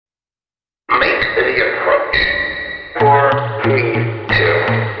Three, two,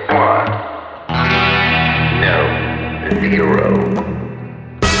 one. No. Zero.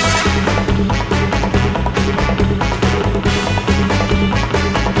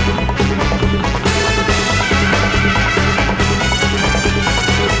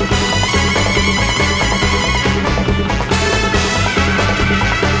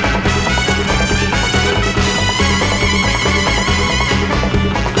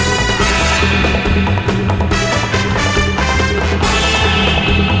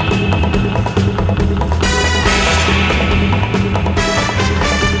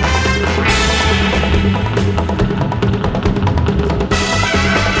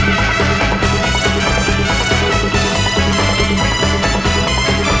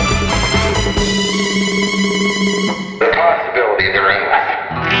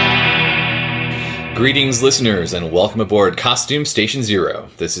 Greetings, listeners, and welcome aboard Costume Station Zero.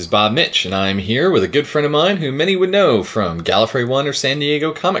 This is Bob Mitch, and I'm here with a good friend of mine who many would know from Gallifrey 1 or San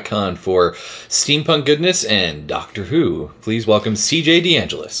Diego Comic-Con for steampunk goodness and Doctor Who. Please welcome CJ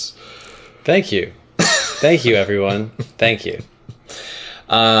DeAngelis. Thank you. Thank you, everyone. Thank you.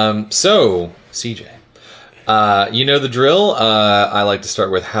 So, CJ, you know the drill. I like to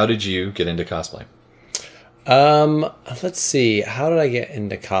start with, how did you get into cosplay? Let's see. How did I get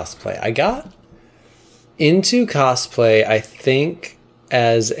into cosplay? I got into cosplay, I think,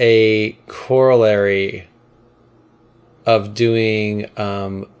 as a corollary of doing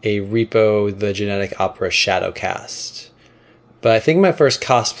a Repo the Genetic Opera Shadowcast. But I think my first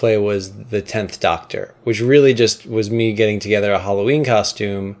cosplay was the 10th Doctor, which really just was me getting together a Halloween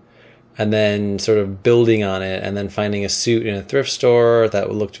costume and then sort of building on it and then finding a suit in a thrift store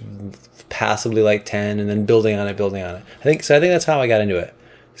that looked passably like 10 and then building on it. I think that's how I got into it.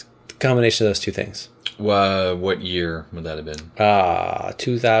 It's a combination of those two things. What year would that have been?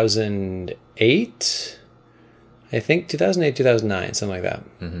 2008? I think 2008, 2009, something like that.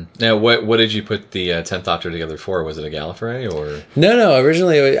 Mm-hmm. Now, what did you put the 10th Doctor together for? Was it a Gallifrey or? No.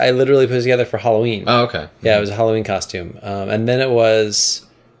 Originally, I literally put it together for Halloween. Oh, okay. Yeah, it was a Halloween costume, and then it was,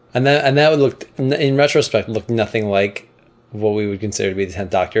 and that would look, in retrospect, looked nothing like what we would consider to be the 10th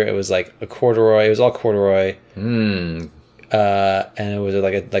Doctor. It was like a corduroy. It was all corduroy. And it was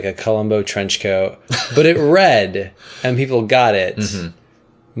like a Columbo trench coat, but it read, and people got it,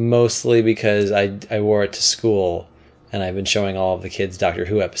 mostly because I wore it to school, and I've been showing all of the kids Doctor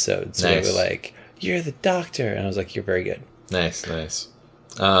Who episodes. So nice. They were like, "You're the Doctor," and I was like, "You're very good." Nice.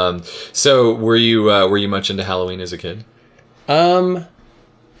 So were you much into Halloween as a kid?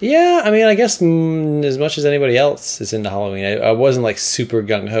 Yeah, I mean, I guess as much as anybody else is into Halloween. I wasn't like super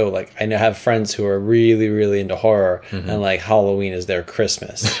gung-ho. Like, I have friends who are really, really into horror, and like Halloween is their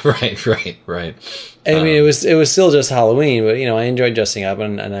Christmas. Right. And I mean, it was still just Halloween, but I enjoyed dressing up,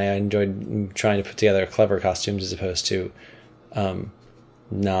 and I enjoyed trying to put together clever costumes as opposed to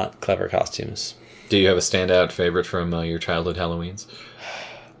not clever costumes. Do you have a standout favorite from your childhood Halloweens?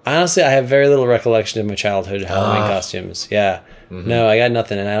 Honestly, I have very little recollection of my childhood Halloween costumes. Yeah. No, I got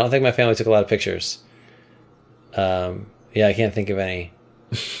nothing, and I don't think my family took a lot of pictures. Yeah, I can't think of any.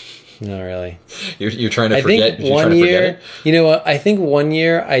 No, really. You're trying to forget. I think one year, you know what? I think one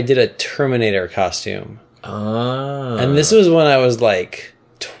year I did a Terminator costume. And this was when I was like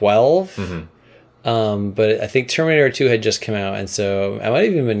 12. But I think Terminator 2 had just come out, and so I might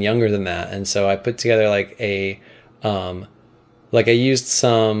have even been younger than that. And so I put together like I used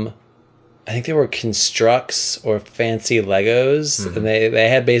some, I think they were Constructs or fancy Legos, and they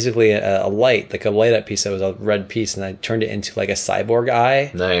had basically a light, like a light up piece that was a red piece, and I turned it into like a cyborg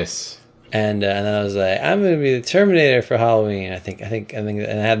eye. Nice. And then I was like, I'm going to be the Terminator for Halloween. I think, and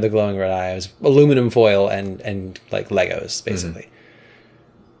I had the glowing red eye. It was aluminum foil and like Legos, basically.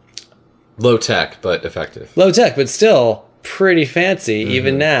 Low tech, but effective. Low tech, but still pretty fancy,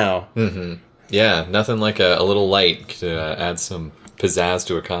 even now. Yeah, nothing like a little light to add some pizzazz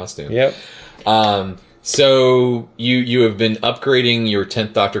to a costume. Yep. So you have been upgrading your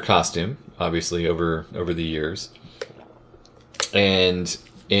 10th Doctor costume, obviously, over the years. And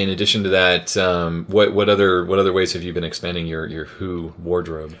in addition to that, what other ways have you been expanding your Who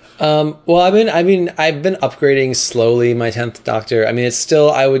wardrobe? Well, I've been upgrading slowly my 10th Doctor. I mean, it's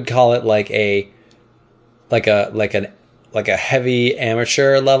still, I would call it like a heavy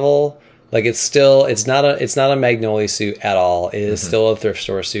amateur level. Like it's not a Magnolia suit at all. It is still a thrift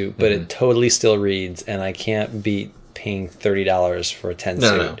store suit, but it totally still reads, and I can't beat paying $30 for a 10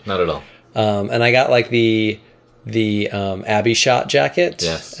 suit. No, not at all. And I got like the Abbey shot jacket,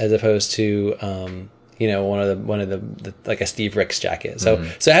 yes, as opposed to one of the like a Steve Ricks jacket. So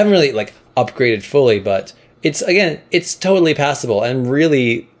I haven't really like upgraded fully, but it's totally passable. And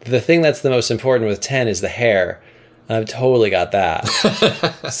really, the thing that's the most important with 10 is the hair. And I've totally got that.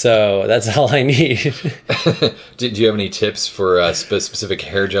 So that's all I need. Do you have any tips for specific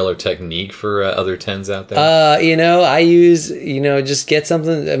hair gel or technique for other 10s out there? I use, just get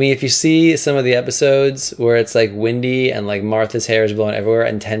something. I mean, if you see some of the episodes where it's like windy and like Martha's hair is blowing everywhere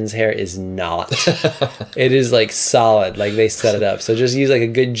and Ten's hair is not. It is like solid, like they set it up. So just use like a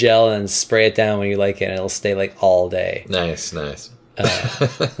good gel and spray it down when you like it, and it'll stay like all day. Nice. And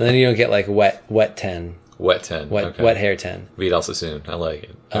then you don't get like wet 10. Wet 10. Wet hair 10. Read also soon. I like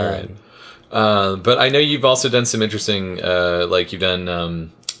it. All right. But I know you've also done some interesting, like you've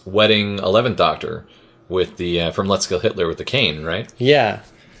done Wedding 11th Doctor with the from Let's Kill Hitler with the cane, right? Yeah,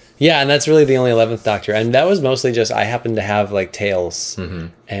 and that's really the only 11th Doctor, and that was mostly just I happened to have like tails,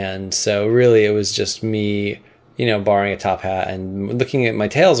 and so really it was just me, borrowing a top hat and looking at my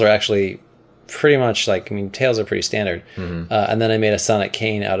tails are actually pretty much like tails are pretty standard, and then I made a sonic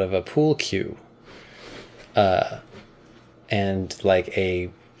cane out of a pool cue, and like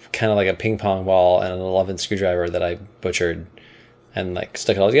a kind of like a ping pong ball and an 11th screwdriver that I butchered and like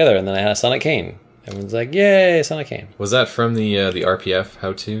stuck it all together, and then I had a sonic cane. Everyone's like, "Yay, sonic cane!" Was that from the RPF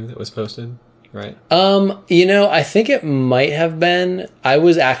how-to that was posted, right? I think it might have been. I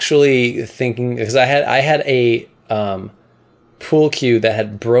was actually thinking because I had a pool cue that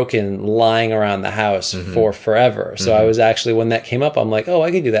had broken lying around the house for forever. So I was actually, when that came up, I'm like, oh,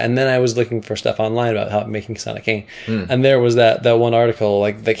 I could do that. And then I was looking for stuff online about how making sonic cane. And there was that one article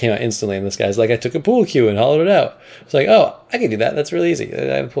like that came out instantly, and this guy's like, I took a pool cue and hollowed it out. It's like, oh, I can do that. That's really easy.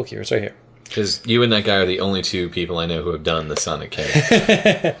 I have a pool cue. It's right here. Because you and that guy are the only two people I know who have done the sonic cane.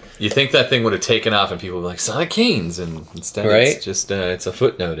 You think that thing would have taken off and people would be like, sonic canes, and instead it's just it's a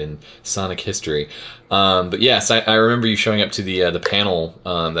footnote in sonic history. But yes, I remember you showing up to the panel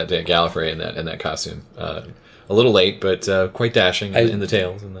that day at Gallifrey in that costume. A little late, but quite dashing in the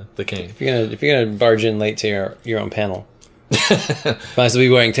tails and the cane. If you're gonna barge in late to your own panel, might as well be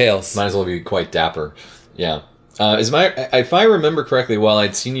wearing tails. Might as well be quite dapper. Yeah. If I remember correctly, while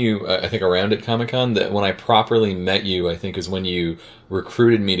I'd seen you, I think around at Comic-Con, that when I properly met you, I think was when you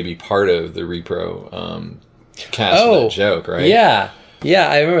recruited me to be part of the Repro cast for that joke, right? Yeah,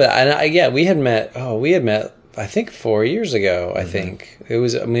 I remember that. And we had met. I think 4 years ago. I think it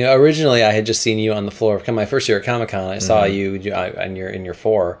was. I mean, originally I had just seen you on the floor. My first year at Comic-Con, I saw you and you're in your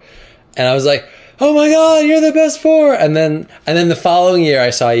 4, and I was like, "Oh my god, you're the best 4!" And then the following year,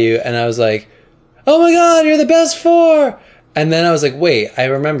 I saw you, and I was like, "Oh my god, you're the best 4!" And then I was like, "Wait, I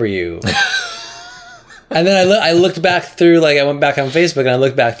remember you." And then I looked back through, like I went back on Facebook and I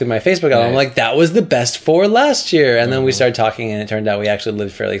looked back through my Facebook album. I'm like, that was the best 4 last year. And then we started talking, and it turned out we actually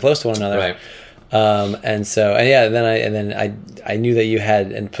lived fairly close to one another. Right. Then I knew that you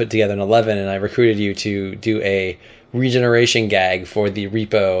had put together an 11, and I recruited you to do a regeneration gag for the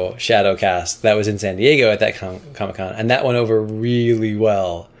Repo Shadowcast that was in San Diego at that Comic-Con, and that went over really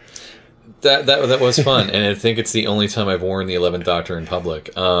well. That was fun, and I think it's the only time I've worn the 11th Doctor in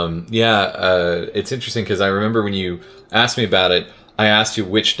public. It's interesting because I remember when you asked me about it, I asked you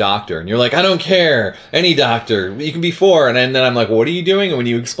which Doctor, and you're like, I don't care, any Doctor, you can be 4. And then I'm like, what are you doing? And when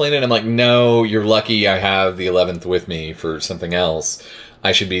you explain it, I'm like, no, you're lucky I have the 11th with me for something else.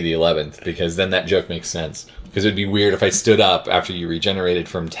 I should be the 11th, because then that joke makes sense. Because it would be weird if I stood up after you regenerated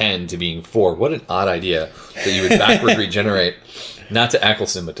from 10 to being 4. What an odd idea that you would backward regenerate, not to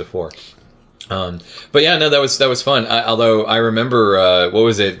Eccleston, but to 4. But yeah, no, that was fun. Although I remember, what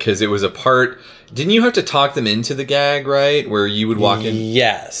was it? Because it was a part. Didn't you have to talk them into the gag, right? Where you would walk in?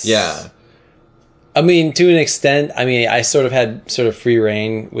 Yes. Yeah. I mean, to an extent. I mean, I sort of had free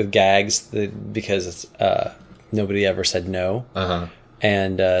reign with gags because nobody ever said no.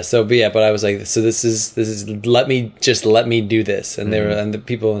 And but I was like, so this is let me do this, and they were, and the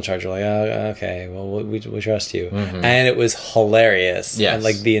people in charge were like, oh, okay, well we trust you, and it was hilarious. Yes. And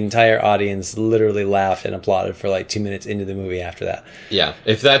like the entire audience literally laughed and applauded for like 2 minutes into the movie after that. Yeah,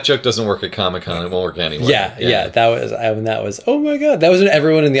 if that joke doesn't work at Comic-Con, it won't work anywhere. Yeah. That was oh my god, that was when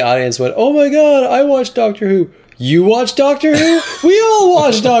everyone in the audience went, oh my god, I watched Doctor Who. You watched Doctor Who? We all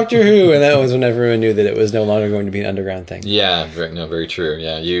watched Doctor Who, and that was when everyone knew that it was no longer going to be an underground thing. Yeah, very true.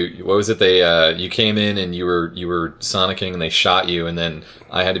 Yeah, what was it? They you came in and you were sonicking, and they shot you, and then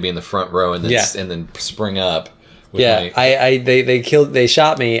I had to be in the front row and then spring up. They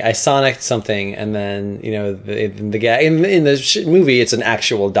shot me. I sonicked something, and then the guy in the movie, it's an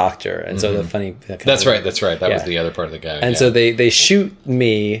actual doctor, and so the funny. That's right. That was the other part of the gag. And so they shoot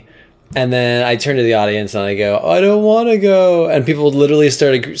me. And then I turned to the audience and I go, I don't want to go. And people literally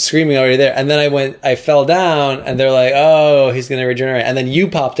started screaming already there. And then I fell down and they're like, oh, he's going to regenerate. And then you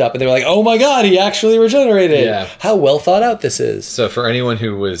popped up and they were like, oh my God, he actually regenerated. Yeah. How well thought out this is. So for anyone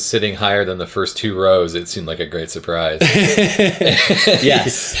who was sitting higher than the first 2 rows, it seemed like a great surprise.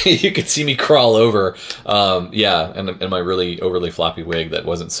 Yes. You could see me crawl over. And my really overly floppy wig that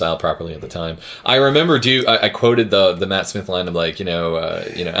wasn't styled properly at the time. I remember I quoted the Matt Smith line of like,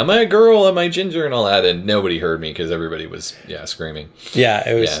 am I a girl? Am I ginger and all that? And nobody heard me because everybody was screaming. Yeah,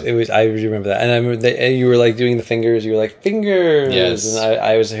 it was. I remember that, and I remember and you were like doing the fingers. You were like fingers. Yes, and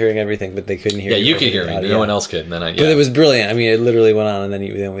I was hearing everything, but they couldn't hear. Yeah, you could could hear me. No one else could. And then But it was brilliant. I mean, it literally went on, and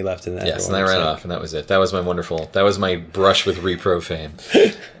then we left, and then yes, and I ran off, and that was it. That was my brush with repro fame.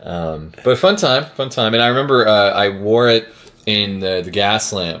 But fun time, and I remember I wore it in the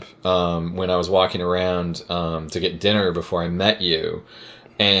gas lamp when I was walking around to get dinner before I met you.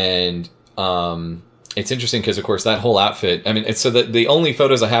 And it's interesting because, of course, that whole outfit, I mean, it's so that the only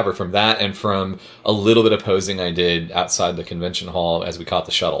photos I have are from that and from a little bit of posing I did outside the convention hall as we caught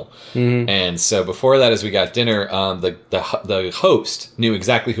the shuttle. Mm-hmm. And so before that, as we got dinner, the host knew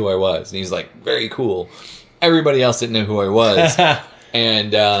exactly who I was. And he's like, very cool. Everybody else didn't know who I was.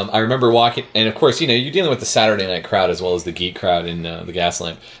 And I remember walking, and of course, you're dealing with the Saturday night crowd as well as the geek crowd in the gas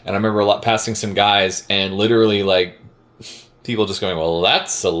lamp. And I remember passing some guys and literally like, people just going, well,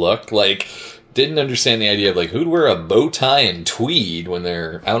 that's a look. Like, didn't understand the idea of like who'd wear a bow tie and tweed when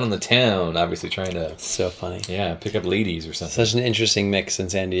they're out in the town, obviously trying to. So funny. Yeah, pick up ladies or something. Such an interesting mix in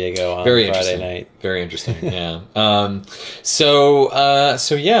San Diego on Very Friday night. Very interesting. Yeah. So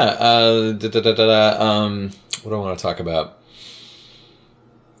yeah. What do I want to talk about?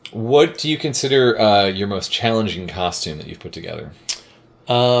 What do you consider your most challenging costume that you've put together?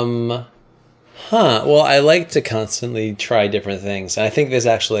 Well, I like to constantly try different things. And I think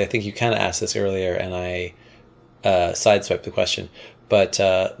you kind of asked this earlier and I sideswiped the question. But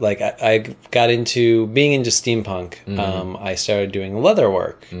I got into being into steampunk. Mm-hmm. I started doing leather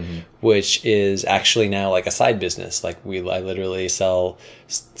work, mm-hmm. which is actually now like a side business. Like I literally sell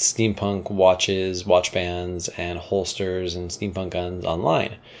steampunk watches, watch bands, and holsters and steampunk guns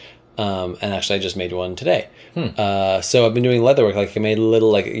online. And actually, I just made one today. So I've been doing leather work. Like I made a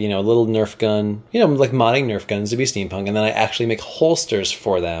little, little Nerf gun, like modding Nerf guns to be steampunk, and then I actually make holsters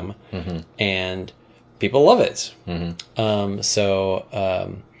for them, mm-hmm. and people love it. Mm-hmm. So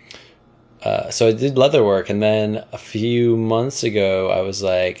I did leather work, and then a few months ago, I was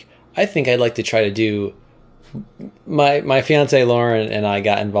like, I think I'd like to try to do. My fiance Lauren and I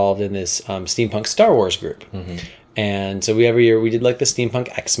got involved in this steampunk Star Wars group. Mm-hmm. And so every year we did like the Steampunk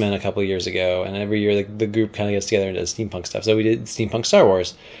X-Men a couple of years ago, and every year the group kind of gets together and does steampunk stuff. So we did Steampunk Star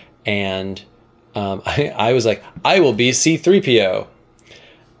Wars, and I was like, I will be C-3PO,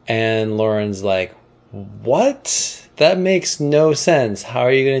 and Lauren's like, what? That makes no sense. How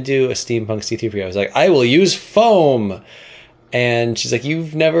are you going to do a steampunk C-3PO? I was like, I will use foam. And she's like,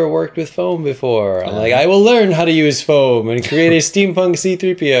 you've never worked with foam before. I'm like, I will learn how to use foam and create a steampunk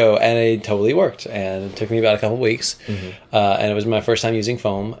C-3PO. And it totally worked. And it took me about a couple of weeks. Mm-hmm. And it was my first time using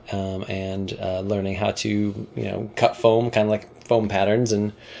foam and learning how to, cut foam, kind of like foam patterns.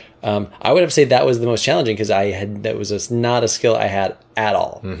 And I would have to say that was the most challenging because that was not a skill I had at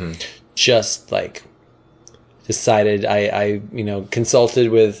all. Mm-hmm. Just like decided, I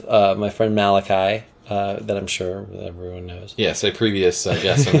consulted with my friend Malachi. That I'm sure everyone knows. Yes, a previous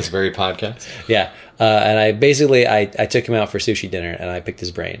guest on this very podcast. Yeah, and I took him out for sushi dinner, and I picked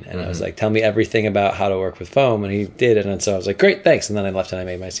his brain, and mm-hmm. I was like, tell me everything about how to work with foam, and he did, and so I was like, great, thanks, and then I left and I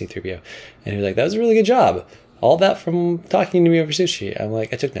made my C-3PO, and he was like, that was a really good job. All that from talking to me over sushi. I'm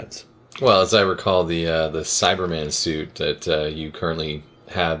like, I took notes. Well, as I recall, the Cyberman suit that you currently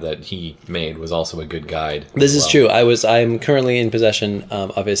have that he made was also a good guide. This is true. I'm currently in possession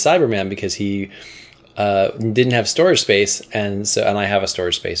of his Cyberman because he didn't have storage space, and I have a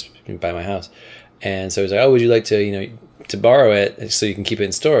storage space by my house, and so he's like, oh, would you like to to borrow it so you can keep it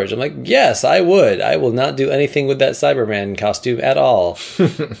in storage? I'm like, yes, I would. I will not do anything with that Cyberman costume at all.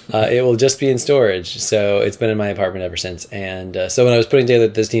 It will just be in storage. So it's been in my apartment ever since. And so when I was putting together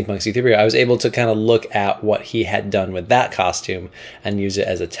the Steampunk C-3PO, I was able to kind of look at what he had done with that costume and use it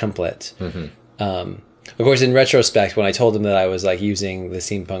as a template. Mm-hmm. Of course, in retrospect, when I told him that I was like using the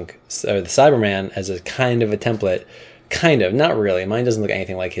Steampunk or the Cyberman as a kind of a template, not really. Mine doesn't look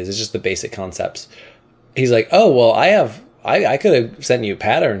anything like his. It's just the basic concepts. He's like, oh, well, I could have sent you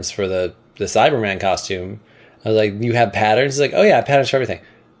patterns for the Cyberman costume. I was like, you have patterns? He's like, oh yeah, patterns for everything.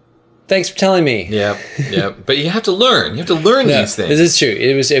 thanks for telling me. Yeah, yeah. But you have to learn. You have to learn these things. This is true.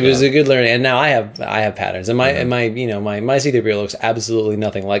 It was a good learning, and now I have patterns, and my my C-3PO looks absolutely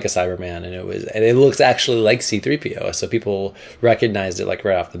nothing like a Cyberman, and it looks actually like C-3PO. So people recognized it like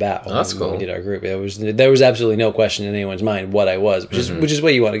right off the bat when, That's cool. we did our group. There was absolutely no question in anyone's mind what I was, which is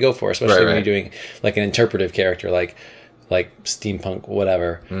what you want to go for, especially when you're doing like an interpretive character like steampunk,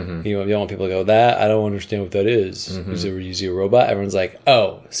 whatever. You don't want people to go, that I don't understand what that is. Is he a robot? Everyone's like,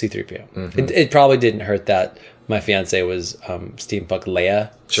 oh, C-3PO. It probably didn't hurt that my fiance was steampunk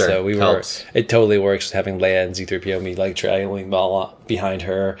Leia. Sure, So helps. it totally works having Leia and C-3PO, me like triangling behind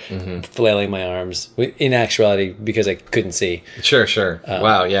her, flailing my arms. In actuality, because I couldn't see. Sure.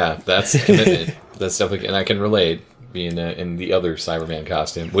 Wow, yeah, that's commitment. That's definitely, and I can relate. Being in the other Cyberman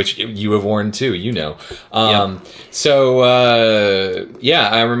costume, which you have worn too, So,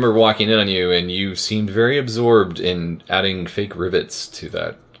 I remember walking in on you, and you seemed very absorbed in adding fake rivets to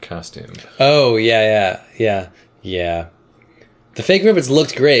that costume. Oh, yeah. The fake rivets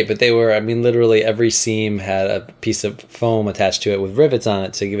looked great, but they were, literally every seam had a piece of foam attached to it with rivets on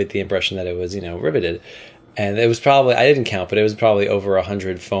it to give it the impression that it was, riveted. And it was probably, I didn't count, but it was probably over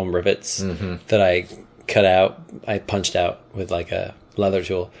 100 foam rivets that I cut out. I punched out with like a leather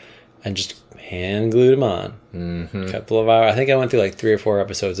tool and just hand glued them on. Couple of hours. I think I went through like 3 or 4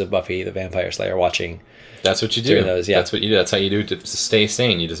 episodes of Buffy the Vampire Slayer watching. That's what you do. Those, yeah. That's what you do. That's how you do it to stay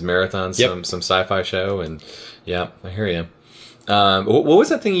sane. You just marathon some sci-fi show, and I hear you. What was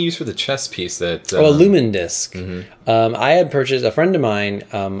that thing you used for the chest piece? That a lumen disc. I had purchased, a friend of mine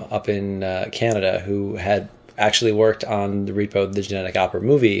up in Canada who had actually worked on the Repo the Genetic Opera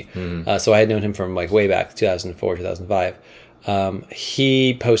movie. So I had known him from like way back 2004 2005.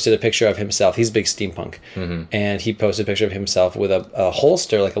 He posted a picture of himself. He's big steampunk, and he posted a picture of himself with a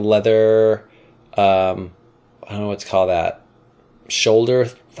holster, like a leather I don't know what to call that, shoulder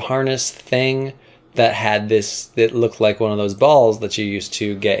harness thing that had this, that looked like one of those balls that you used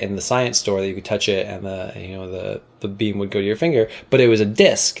to get in the science store that you could touch it and the beam would go to your finger, but it was a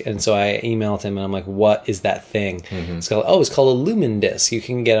disc. And so I emailed him and I'm like, what is that thing? It's called a lumen disc. You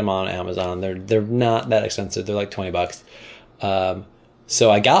can get them on Amazon. They're not that expensive. They're like $20. So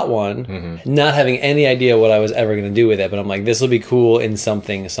I got one, not having any idea what I was ever going to do with it, but I'm like, this will be cool in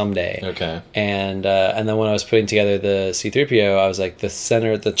something someday. Okay. And then when I was putting together the C-3PO, I was like,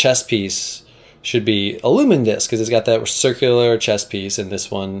 the chest piece should be a lumen disc because it's got that circular chest piece, and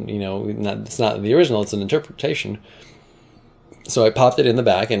this one, it's not the original, it's an interpretation. So I popped it in the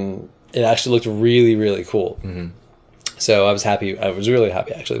back, and it actually looked really, really cool. So I was happy. I was really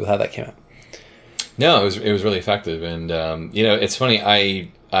happy actually with how that came out. No, it was really effective, and it's funny. I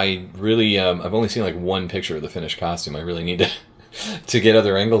really I've only seen like one picture of the finished costume. I really need to get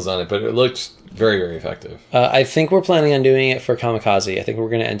other angles on it, but it looked very, very effective. I think we're planning on doing it for Kamikaze. I think we're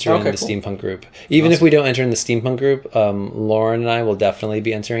going to enter in the steampunk group. Even if we don't enter in the steampunk group, Lauren and I will definitely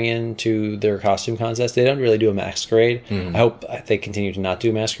be entering into their costume contest. They don't really do a masquerade. I hope they continue to not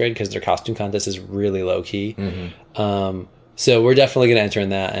do a masquerade because their costume contest is really low key. So we're definitely going to enter in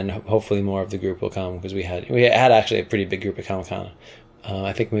that, and hopefully more of the group will come because we had actually a pretty big group at Comic-Con.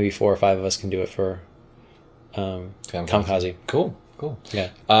 I think maybe 4 or 5 of us can do it for Kamikaze. Cool.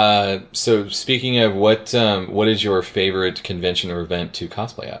 Yeah. So speaking of what is your favorite convention or event to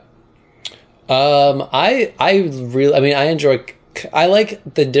cosplay at? I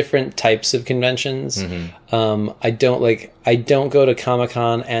like the different types of conventions. I don't go to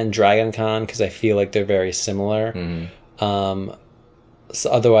Comic-Con and Dragon Con because I feel like they're very similar. So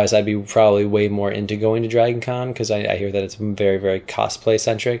otherwise I'd be probably way more into going to Dragon Con because I hear that it's very, very cosplay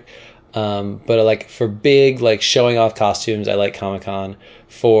centric. But like for big, like showing off costumes, I like Comic-Con.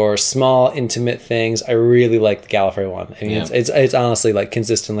 For small, intimate things, I really like the Gallifrey one. I mean, it's honestly like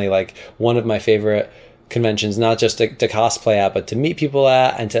consistently like one of my favorite conventions, not just to cosplay at, but to meet people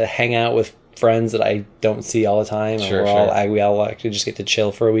at and to hang out with friends that I don't see all the time. And we all actually just get to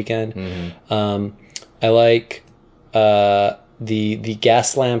chill for a weekend. I like the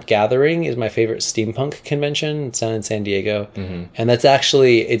Gas Lamp Gathering is my favorite steampunk convention. It's down in San Diego. And that's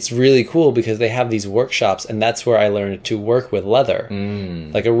actually, it's really cool because they have these workshops, and that's where I learned to work with leather.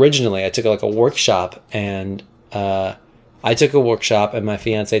 Like originally I took like a workshop, and I took a workshop, and my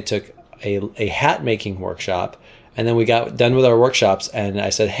fiance took a hat making workshop. And then we got done with our workshops, and I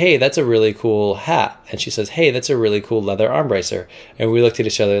said, hey, that's a really cool hat. And she says, hey, that's a really cool leather arm bracer. And we looked at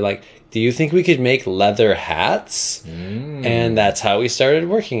each other like, do you think we could make leather hats? And that's how we started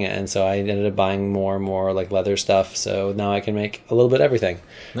working it. And so I ended up buying more and more like leather stuff. So now I can make a little bit of everything.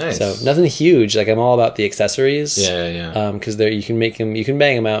 Nice. So nothing huge. Like I'm all about the accessories. Yeah. Because you can make them, you can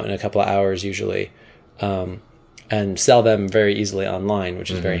bang them out in a couple of hours usually. and sell them very easily online,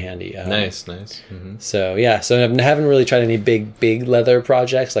 which is very handy. Nice. Mm-hmm. So I haven't really tried any big leather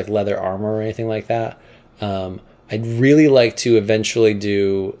projects like leather armor or anything like that. I'd really like to eventually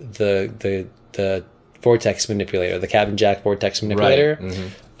do the vortex manipulator, the Captain Jack vortex manipulator. Right.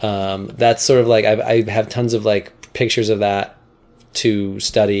 Mm-hmm. That's sort of like I have tons of like pictures of that to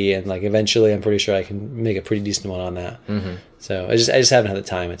study, and like eventually I'm pretty sure I can make a pretty decent one on that. Mm-hmm. So I just haven't had the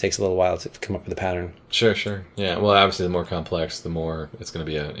time. It takes a little while to come up with a pattern. Sure. Yeah. Well, obviously, the more complex, the more it's going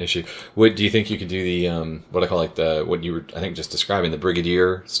to be an issue. What do you think you could do the what I call like what you were I think just describing, the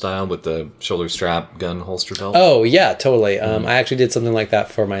brigadier style with the shoulder strap gun holster belt? Oh yeah, totally. I actually did something like that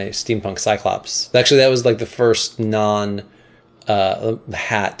for my steampunk Cyclops. Actually, that was like the first non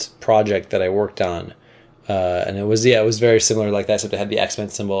hat project that I worked on. And it was very similar like that, except it had the X-Men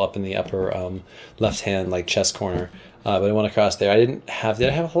symbol up in the upper left hand like chest corner. But I went across there. Did I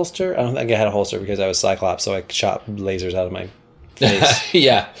have a holster? I don't think I had a holster because I was Cyclops, so I shot lasers out of my face.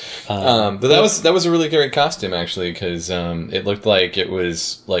 Yeah. But that was a really great costume actually, because it looked like it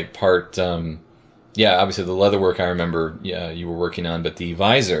was like part obviously the leather work I remember you were working on, but the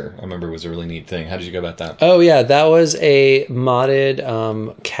visor I remember was a really neat thing. How did you go about that? Oh yeah, that was a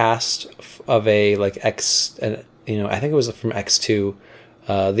modded cast of a like X, and I think it was from X2.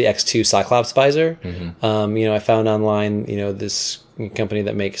 The X2 Cyclops visor. Mm-hmm. I found online, this company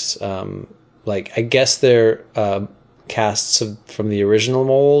that makes, I guess they're casts from the original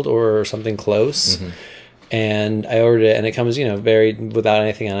mold or something close. Mm-hmm. And I ordered it, and it comes, very without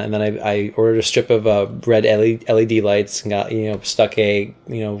anything on it. And then I ordered a strip of red LED lights and got, stuck a,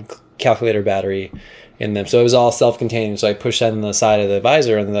 calculator battery in them. So it was all self-contained. So I pushed that on the side of the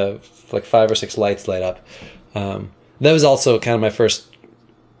visor, and the 5 or 6 lights light up. That was also kind of my first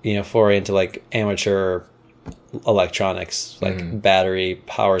foray into like amateur electronics, like battery,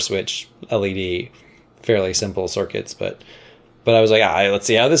 power switch, LED, fairly simple circuits. But I was like, let's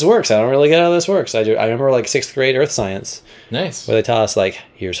see how this works. I don't really get how this works. I remember like 6th grade earth science. Nice. Where they taught us like,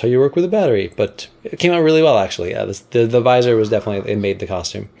 here's how you work with a battery. But it came out really well actually. Yeah, the visor was definitely, it made the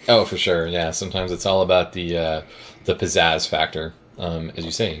costume. Oh, for sure. Yeah. Sometimes it's all about the pizzazz factor. As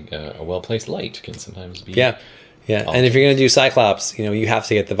you say, a well-placed light can sometimes be. Yeah. Yeah, and if you're going to do Cyclops, you have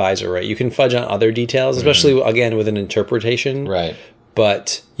to get the visor right. You can fudge on other details, especially, again, with an interpretation. Right.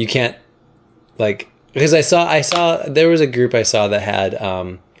 But you can't, because I saw, there was a group I saw that had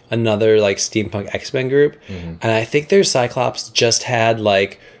another, steampunk X-Men group, and I think their Cyclops just had,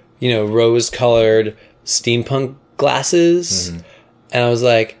 rose-colored steampunk glasses, and I was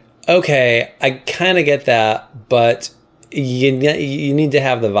like, okay, I kind of get that, but you need to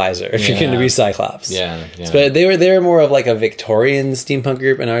have the visor if you're going to be Cyclops. Yeah. But they were more of like a Victorian steampunk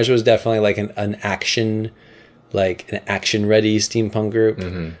group, and ours was definitely like an action ready steampunk group.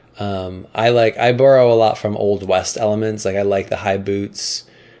 Mm-hmm. I borrow a lot from Old West elements. Like I like the high boots,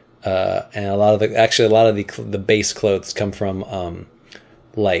 and a lot of the base clothes come from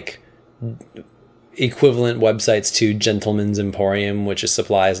equivalent websites to Gentleman's Emporium, which is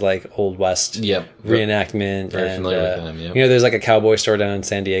supplies like Old West reenactment. Very familiar with them, yep. There's like a cowboy store down in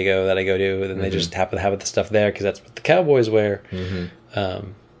San Diego that I go to, and they just happen to have the stuff there because that's what the cowboys wear.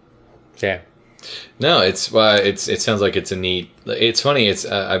 Mm-hmm. Yeah. No, it sounds like it's a neat. It's funny. It's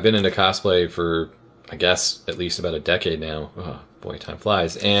I've been into cosplay for I guess at least about a decade now. Oh boy, time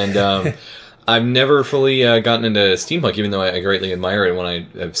flies. And I've never fully gotten into steampunk, even though I greatly admire it. When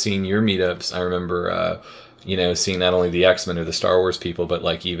I've seen your meetups, I remember, seeing not only the X-Men or the Star Wars people,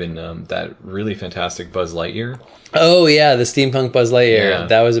 but even that really fantastic Buzz Lightyear. Oh yeah, the steampunk Buzz Lightyear. Yeah.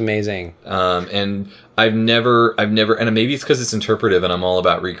 That was amazing. And I've never, and maybe it's because it's interpretive and I'm all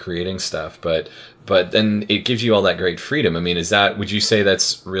about recreating stuff, but then it gives you all that great freedom. I mean, would you say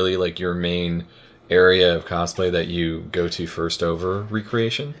that's really like your main area of cosplay that you go to first over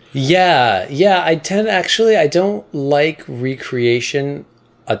recreation? Yeah. I don't like recreation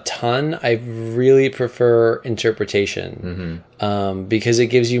a ton. I really prefer interpretation, because it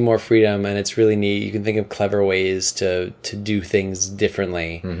gives you more freedom and it's really neat. You can think of clever ways to do things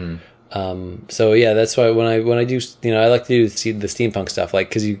differently. So yeah, that's why when I do, I like to do the steampunk stuff,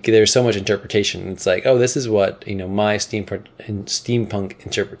 because there's so much interpretation. It's like, oh, this is what my steampunk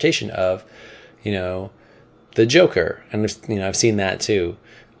interpretation of the Joker, and I've seen that too.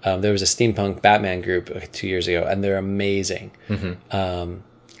 There was a steampunk Batman group 2 years ago, and they're amazing.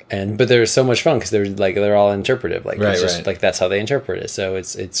 But they're so much fun because they're all interpretive. That's how they interpret it. So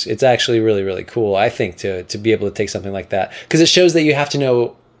it's actually really, really cool, I think, to be able to take something like that, because it shows that you have to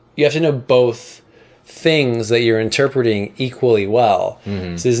know both things that you're interpreting equally well.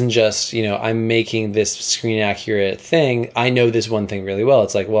 This isn't just, I'm making this screen accurate thing. I know this one thing really well.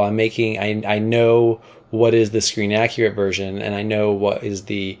 It's like, well, I know what is the screen accurate version, and I know what is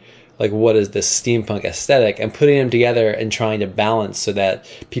the steampunk aesthetic, and putting them together and trying to balance so that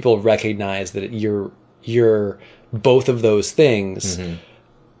people recognize that you're both of those things.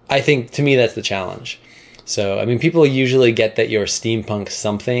 I think, to me, that's the challenge. So, I mean, people usually get that you're steampunk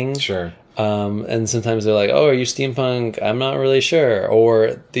something. Sure. And sometimes they're like, "Oh, are you steampunk? I'm not really sure."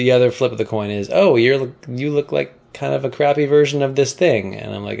 Or the other flip of the coin is, "Oh, you look like kind of a crappy version of this thing,"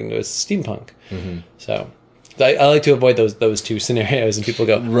 and I'm like, "No, it's steampunk." So I like to avoid those two scenarios, and people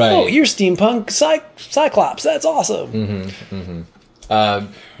go, right. "Oh, you're steampunk Cyclops. That's awesome."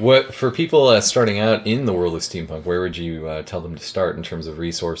 What for people starting out in the world of steampunk? Where would you tell them to start in terms of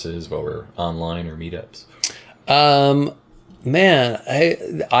resources, whether online or meetups? Man,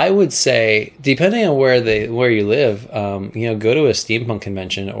 I would say, depending on where you live, go to a steampunk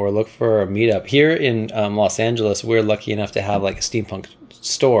convention or look for a meetup. Here in Los Angeles, we're lucky enough to have like a steampunk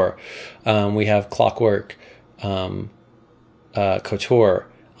store. We have Clockwork Couture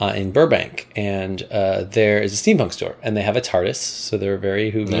in Burbank, and there is a steampunk store, and they have a TARDIS, so they're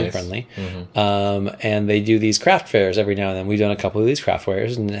very Whovian Nice. friendly. And they do these craft fairs every now and then. We've done a couple of these craft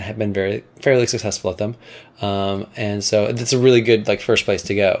fairs and have been fairly successful at them. And so it's a really good first place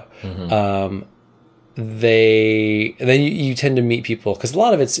to go. Then you tend to meet people, because a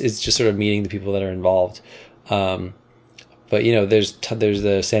lot of it's just sort of meeting the people that are involved. But there's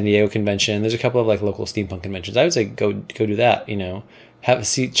the San Diego convention. There's a couple of local steampunk conventions. I would say go do that.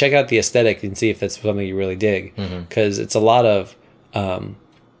 Check out the aesthetic and see if that's something you really dig, because it's a lot of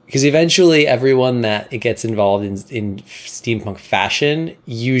because eventually everyone that gets involved in steampunk fashion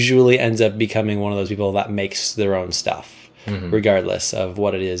usually ends up becoming one of those people that makes their own stuff, regardless of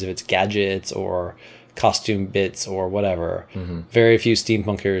what it is, if it's gadgets or costume bits or whatever. Very few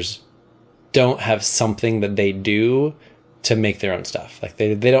steampunkers don't have something that they do to make their own stuff.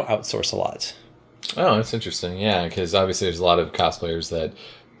 They don't outsource a lot. Oh, that's interesting. Yeah, because obviously there's a lot of cosplayers that,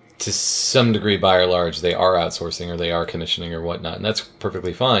 to some degree, by or large, they are outsourcing or they are commissioning or whatnot, and that's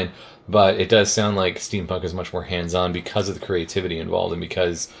perfectly fine. But it does sound like steampunk is much more hands-on because of the creativity involved, and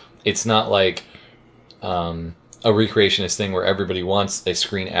because it's not like a recreationist thing where everybody wants a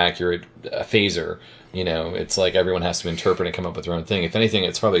screen-accurate phaser. It's like everyone has to interpret and come up with their own thing. If anything,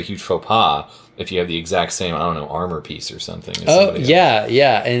 it's probably a huge faux pas if you have the exact same, armor piece or something. Oh, yeah,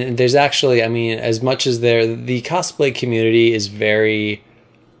 yeah. And there's actually, as much as the cosplay community is very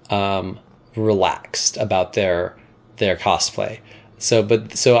relaxed about their cosplay. So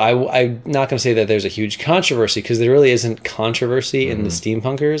I'm not going to say that there's a huge controversy, because there really isn't controversy in the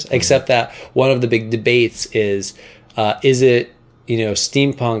steampunkers, except that one of the big debates is it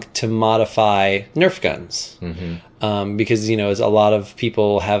steampunk to modify Nerf guns? Because as a lot of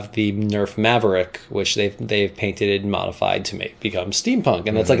people have the Nerf Maverick, which they've painted and modified to become steampunk,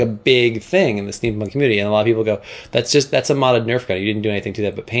 and that's like a big thing in the steampunk community. And a lot of people go, that's a modded Nerf gun. You didn't do anything to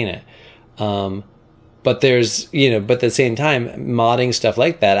that but paint it. But there's but at the same time, modding stuff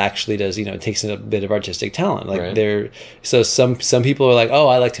like that actually does it takes a bit of artistic talent. Right. So some people are like, oh,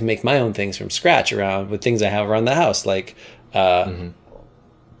 I like to make my own things from scratch with things I have around the house,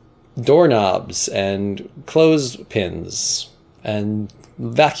 doorknobs and clothespins and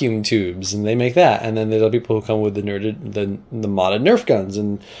vacuum tubes, and they make that. And then there are people who come with the modded Nerf guns,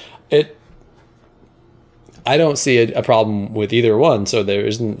 and I don't see a problem with either one. So there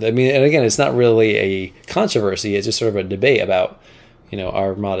isn't. And again, it's not really a controversy. It's just sort of a debate about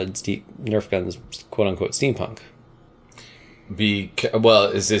our modded Nerf guns, quote unquote, steampunk.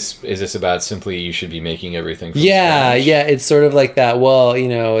 Is this about simply you should be making everything from scratch? Yeah, it's sort of like that. Well,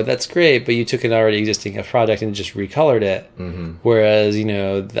 that's great, but you took an already existing project and just recolored it. Whereas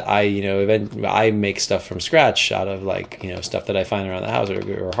I make stuff from scratch out of stuff that I find around the house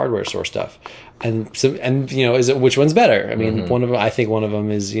or hardware store stuff. Is it, which one's better? I think one of them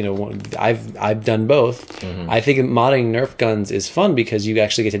is I've done both. I think modding Nerf guns is fun because you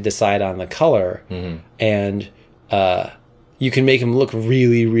actually get to decide on the color, and you can make them look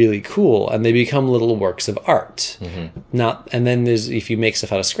really, really cool, and they become little works of art. And then if you make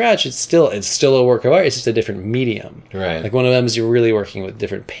stuff out of scratch, it's still a work of art. It's just a different medium. Right. One of them is you're really working with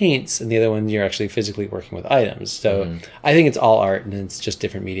different paints, and the other one you're actually physically working with items. So I think it's all art, and it's just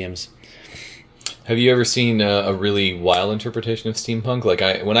different mediums. Have you ever seen a really wild interpretation of steampunk?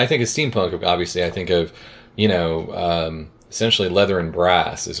 When I think of steampunk, obviously I think of, essentially leather and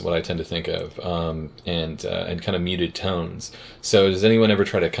brass is what I tend to think of, and kind of muted tones. So does anyone ever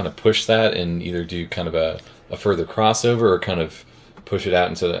try to kind of push that and either do kind of a further crossover or kind of push it out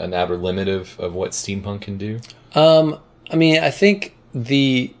into an outer limit of what steampunk can do? I mean, I think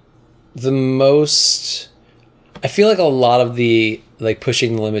the most, I feel like a lot of the like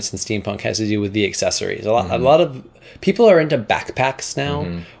pushing the limits in steampunk has to do with the accessories. A lot of people are into backpacks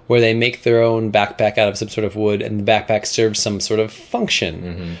now, where they make their own backpack out of some sort of wood, and the backpack serves some sort of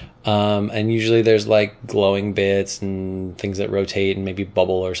function. And usually there's like glowing bits and things that rotate and maybe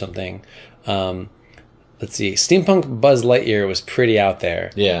bubble or something. Let's see, steampunk Buzz Lightyear was pretty out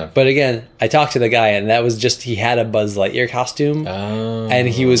there. Yeah. But again, I talked to the guy, and that was just, he had a Buzz Lightyear costume, and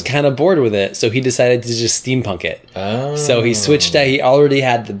he was kind of bored with it, so he decided to just steampunk it. So he switched out, he already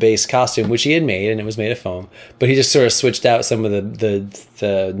had the base costume, which he had made, and it was made of foam, but he just sort of switched out some of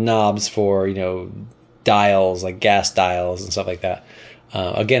the knobs for, you know, dials, like gas dials and stuff like that.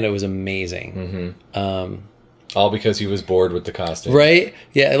 Again, it was amazing. All because he was bored with the costume. Right?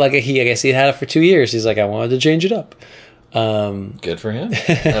 Yeah, like I guess he had it for 2 years. He's like, I wanted to change it up. Good for him.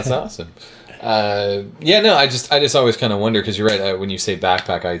 That's awesome. Yeah, no, I just always kind of wonder, because you're right. When you say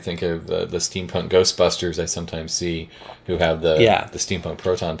backpack, I think of the steampunk Ghostbusters. I sometimes see who have the steampunk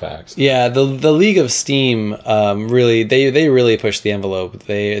proton packs. Yeah, the League of Steam really they really push the envelope.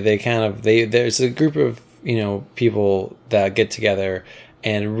 There's a group of, you know, people that get together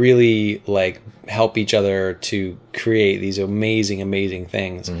and really like help each other to create these amazing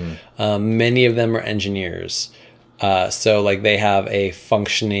things. Many of them are engineers. So like they have a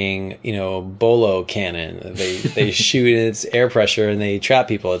functioning, you know, bolo cannon. They shoot in its air pressure and they trap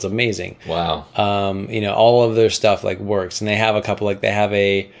people. It's amazing. Wow. You know, all of their stuff like works, and they have a couple, like they have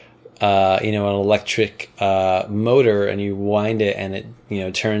a you know, an electric motor, and you wind it and it, you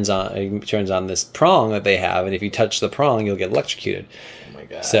know, turns on this prong that they have, and if you touch the prong you'll get electrocuted.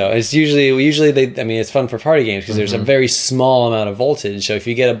 So it's usually it's fun for party games because there's a very small amount of voltage. So if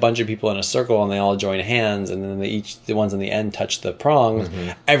you get a bunch of people in a circle and they all join hands, and then the ones on the end touch the prongs,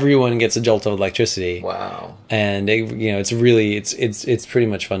 everyone gets a jolt of electricity. Wow. And it's really it's pretty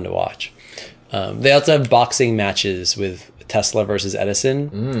much fun to watch. They also have boxing matches with Tesla versus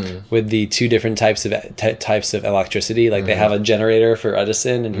Edison, with the two different types of electricity. Like they have a generator for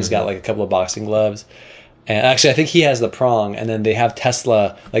Edison, and he's got like a couple of boxing gloves. And actually, I think he has the prong, and then they have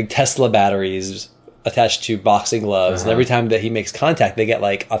Tesla batteries attached to boxing gloves. And every time that he makes contact, they get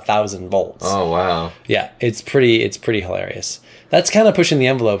like 1,000 volts. Oh wow! Yeah, it's pretty hilarious. That's kind of pushing the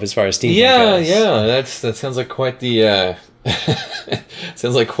envelope as far as steampunk goes. Yeah, that sounds like quite the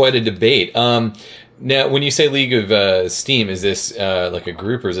sounds like quite a debate. Now, when you say League of Steam, is this like a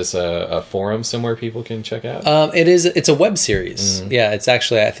group, or is this a forum somewhere people can check out? It's a web series. Yeah, it's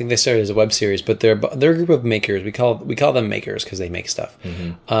actually, I think they started as a web series, but they're a group of makers. We call them makers because they make stuff.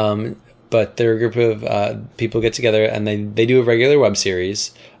 But they're a group of people get together, and they do a regular web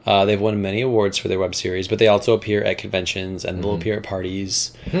series. They've won many awards for their web series, but they also appear at conventions, and they'll appear at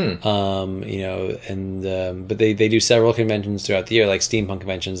parties. You know, and but they do several conventions throughout the year, like steampunk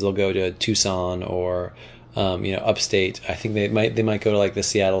conventions. They'll go to Tucson or you know, upstate. I think they might go to like the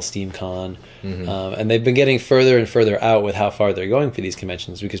Seattle SteamCon, and they've been getting further and further out with how far they're going for these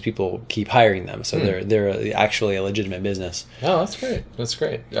conventions because people keep hiring them. So they're actually a legitimate business. Oh, that's great. That's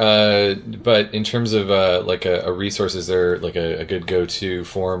great. But in terms of like a resource, is there like a good go-to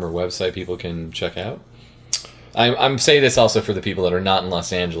forum or website people can check out? I'm saying this also for the people that are not in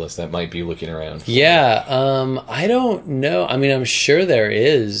Los Angeles that might be looking around. Yeah, I don't know. I mean, I'm sure there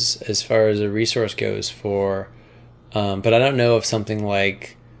is as far as a resource goes for, but I don't know of something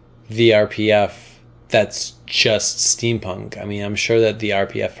like the RPF that's just steampunk. I mean, I'm sure that the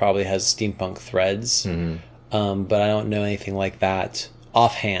RPF probably has steampunk threads, but I don't know anything like that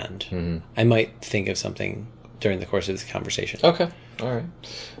offhand. I might think of something during the course of this conversation. Okay. All right.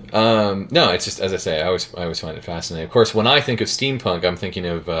 No, it's just, as I say, I always find it fascinating. Of course, when I think of steampunk, I'm thinking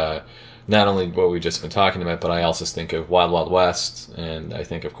of not only what we've just been talking about, but I also think of Wild Wild West, and I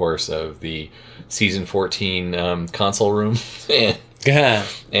think, of course, of the season 14 console room,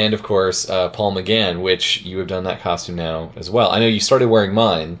 and of course Paul McGann, which you have done that costume now as well. I know you started wearing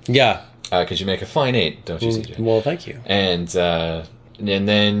mine. Yeah. Because you make a fine 8, don't you, CJ? Well, thank you. And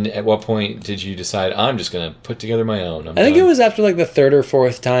then at what point did you decide, I'm just going to put together my own? I think it was after like the third or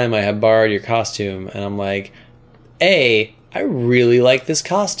fourth time I had borrowed your costume, and I'm like, A, I really like this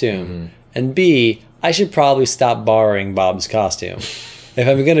costume, and B, I should probably stop borrowing Bob's costume if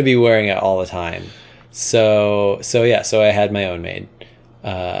I'm going to be wearing it all the time. So I had my own made.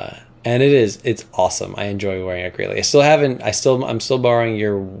 And it's awesome. I enjoy wearing it greatly. I'm still borrowing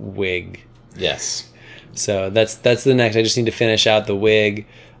your wig. Yes. So that's the next. I just need to finish out the wig,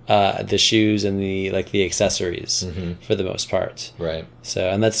 the shoes, and the accessories for the most part. Right. So,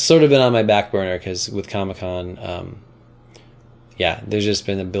 and that's sort of been on my back burner because with Comic-Con, yeah, there's just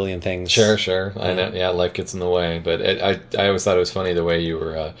been a billion things. Sure. I know. Yeah, life gets in the way. But I always thought it was funny the way you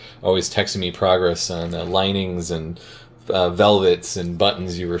were always texting me progress on linings and velvets and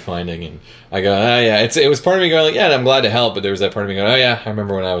buttons you were finding. And I go, oh, yeah. It was part of me going, like, yeah, I'm glad to help. But there was that part of me going, oh, yeah, I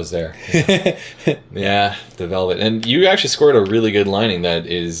remember when I was there. Yeah, the velvet. And you actually scored a really good lining that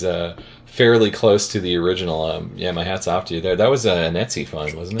is fairly close to the original. Yeah, my hat's off to you there. That was an Etsy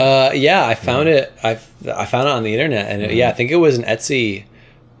find, wasn't it? Yeah, I found it. I found it on the internet, and yeah, I think it was an Etsy.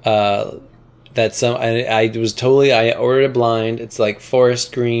 I ordered it blind. It's like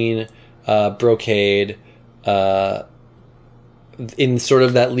forest green, brocade, in sort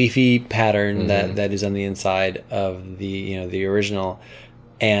of that leafy pattern that is on the inside of the original.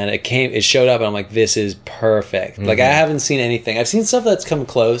 And it showed up, and I'm like, this is perfect. Like, I haven't seen anything. I've seen stuff that's come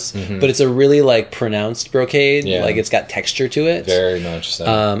close, but it's a really, like, pronounced brocade. Yeah. Like, it's got texture to it. Very much so.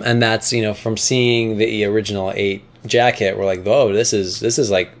 And that's, from seeing the original 8 jacket, we're like, whoa, this is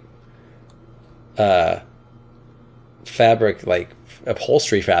like, fabric, like,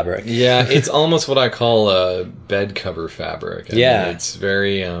 upholstery fabric. Yeah, it's almost what I call a bed cover fabric. I mean, it's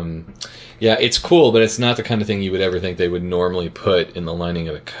very... yeah, it's cool, but it's not the kind of thing you would ever think they would normally put in the lining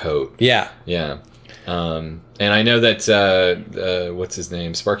of a coat. Yeah. And I know that what's his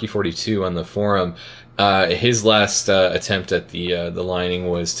name, Sparky42 on the forum, his last attempt at the lining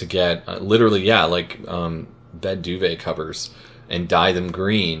was to get bed duvet covers and dye them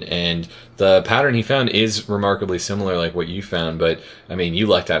green. And the pattern he found is remarkably similar, like what you found. But I mean, you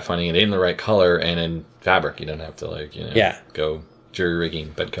lucked out finding it in the right color and in fabric. You don't have to go jury rigging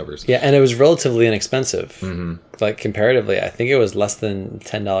bed covers. Yeah, and it was relatively inexpensive. Like, comparatively, I think it was less than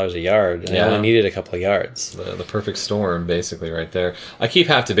 $10 a yard, and I only needed a couple of yards. The perfect storm, basically, right there. I keep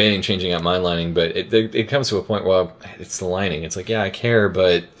half debating changing out my lining, but it comes to a point where it's the lining. It's like, yeah, I care,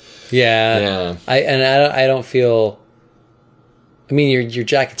 but I don't feel. I mean, your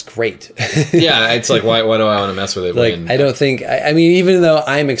jacket's great. Yeah, it's like, why do I want to mess with it? Like, I don't think... I mean, even though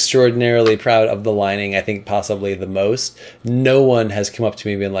I'm extraordinarily proud of the lining, I think possibly the most, no one has come up to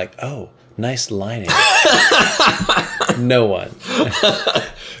me and been like, oh, nice lining. No one.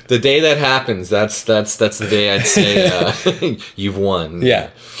 The day that happens, that's the day I'd say you've won.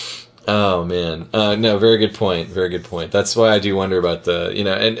 Yeah. Oh, man. No, very good point. Very good point. That's why I do wonder about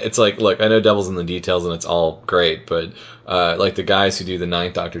and it's like, look, I know devil's in the details and it's all great, but like the guys who do the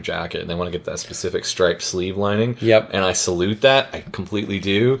Ninth Doctor jacket and they want to get that specific striped sleeve lining. Yep. And I salute that. I completely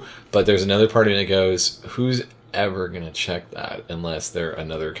do. But there's another part of me that goes, who's ever going to check that unless they're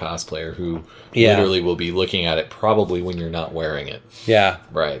another cosplayer who literally will be looking at it probably when you're not wearing it. Yeah.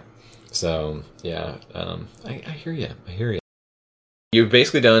 Right. So, yeah. I hear you. I hear you. You've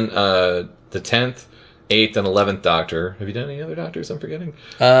basically done the 10th, 8th, and 11th Doctor. Have you done any other Doctors I'm forgetting?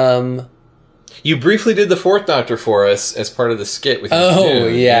 You briefly did the 4th Doctor for us as part of the skit with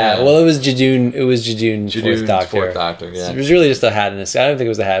Jejune. Yeah. Well, it was Jejune. It was Jejune's 4th Doctor. 4th Doctor, yeah. So it was really just a hat and a scarf. I don't think it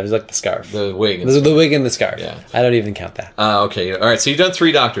was the hat. It was like the scarf. The wig. The wig and the scarf. Yeah. I don't even count that. Okay. All right. So you've done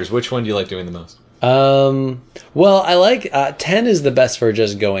 3 Doctors. Which one do you like doing the most? Well, I like 10 is the best for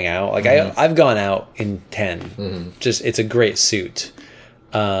just going out. Like I've gone out in 10. Just it's a great suit.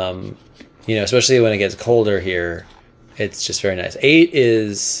 Especially when it gets colder here, it's just very nice. 8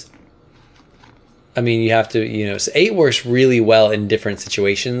 is, I mean, you have to, so 8 works really well in different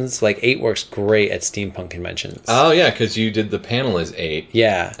situations. Like 8 works great at steampunk conventions. Oh yeah, because you did the panel as 8.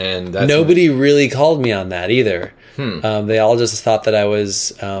 Yeah, and that's nobody really called me on that either. They all just thought that I was.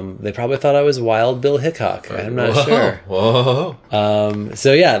 They probably thought I was Wild Bill Hickok. I'm not sure. Whoa.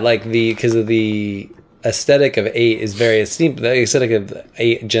 So yeah, like because of the aesthetic of 8 is very the aesthetic of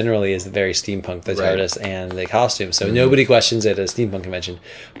 8 generally is very steampunk, the TARDIS and the costume. So nobody questions it at a steampunk convention,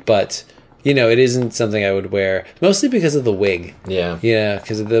 but it isn't something I would wear mostly because of the wig. Yeah,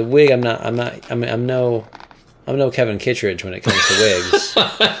 because of the wig. I'm no Kevin Kittredge when it comes to wigs,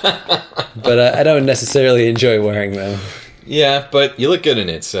 but I don't necessarily enjoy wearing them. Yeah, but you look good in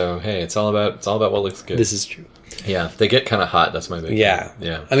it, so hey, it's all about what looks good. This is true. Yeah, they get kind of hot. That's my big thing. Yeah.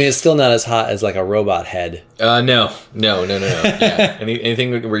 I mean, it's still not as hot as like a robot head. No. Yeah.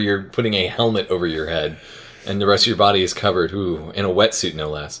 Anything where you're putting a helmet over your head and the rest of your body is covered, in a wetsuit no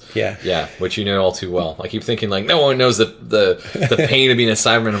less. Yeah, which you know all too well. I keep thinking like no one knows the pain of being a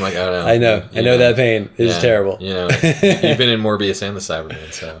Cyberman. I'm like, oh no. I know that pain. It's terrible. You've been in Morbius and the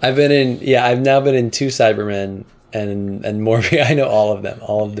Cyberman. So I've now been in 2 Cybermen. And Morbius, I know all of them,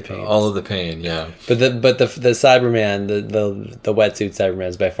 all of the pain. All of the pain, yeah. But the Cyberman, the wetsuit Cyberman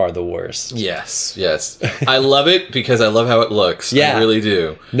is by far the worst. Yes. I love it because I love how it looks. Yeah. I really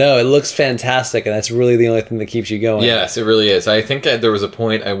do. No, it looks fantastic, and that's really the only thing that keeps you going. Yes, it really is. I think there was a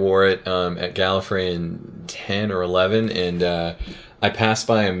point I wore it at Gallifrey in 10 or 11, and I passed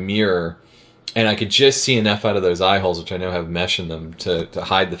by a mirror, and I could just see enough out of those eye holes, which I know have mesh in them, to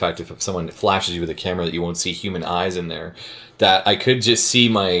hide the fact if someone flashes you with a camera that you won't see human eyes in there, that I could just see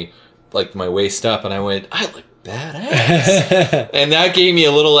my waist up, and I went, I look badass. And that gave me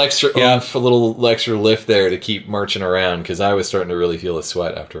a little extra oomph, a little extra lift there to keep marching around, because I was starting to really feel the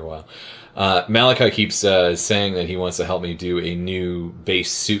sweat after a while. Malachi keeps saying that he wants to help me do a new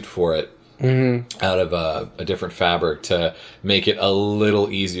base suit for it. Out of a different fabric to make it a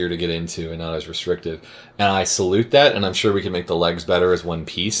little easier to get into and not as restrictive. And I salute that, and I'm sure we can make the legs better as one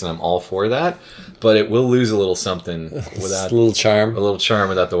piece, and I'm all for that. But it will lose a little something without a little charm. A little charm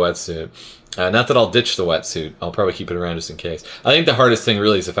without the wetsuit. Not that I'll ditch the wetsuit. I'll probably keep it around just in case. I think the hardest thing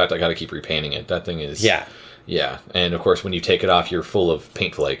really is the fact I got to keep repainting it. That thing is... Yeah, and of course, when you take it off, you're full of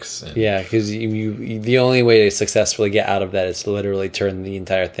paint flakes. And because you the only way to successfully get out of that is to literally turn the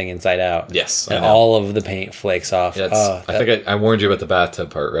entire thing inside out. Yes, and all of the paint flakes off. I think I warned you about the bathtub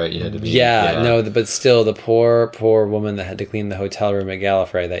part, right? You had to be. But still, the poor woman that had to clean the hotel room at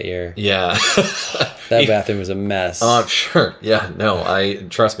Gallifrey that year. Yeah, that bathroom was a mess. Oh, I'm sure. Yeah, no,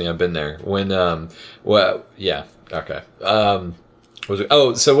 trust me, I've been there. When okay.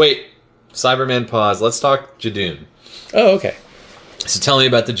 So wait. Cyberman pause. Let's talk Judoon. Oh, okay. So tell me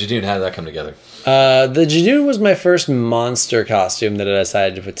about the Judoon. How did that come together? The Judoon was my first monster costume that I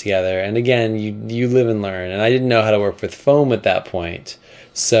decided to put together. And again, you live and learn. And I didn't know how to work with foam at that point.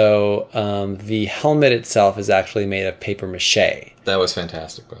 So the helmet itself is actually made of paper mache. That was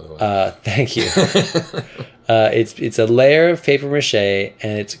fantastic, by the way. Thank you. It's a layer of paper mache,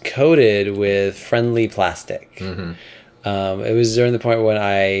 and it's coated with friendly plastic. Mm-hmm. It was during the point when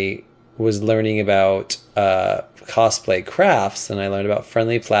I was learning about cosplay crafts, and I learned about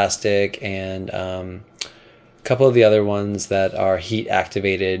friendly plastic and a couple of the other ones that are heat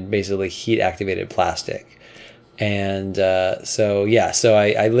activated plastic. And so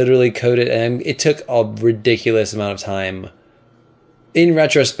I literally coated, and it took a ridiculous amount of time. In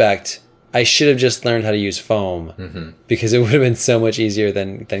retrospect, I should have just learned how to use foam, because it would have been so much easier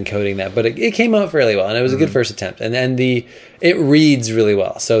than coding that. But it came out fairly well, and it was a good first attempt. And it reads really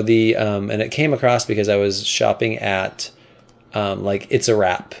well. So and it came across because I was shopping at It's a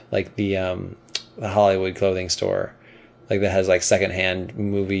Wrap, like the Hollywood clothing store, like that has like secondhand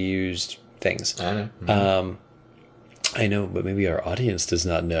movie used things. I know. Mm-hmm. I know, but maybe our audience does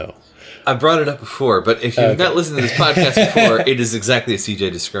not know. I brought it up before, but if you've not listened to this podcast before, it is exactly as CJ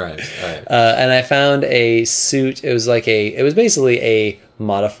describes. All right. And I found a suit. It was basically a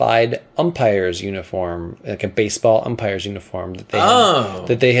modified umpire's uniform, like a baseball umpire's uniform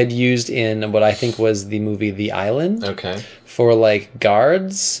that they had used in what I think was the movie The Island. Okay. For like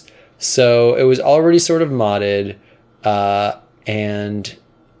guards. So it was already sort of modded, but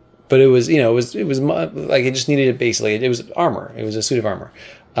it was like it just needed it was armor. It was a suit of armor.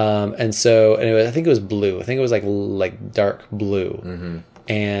 I think it was blue. I think it was like dark blue.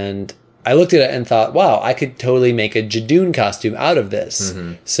 And I looked at it and thought, wow, I could totally make a Judoon costume out of this.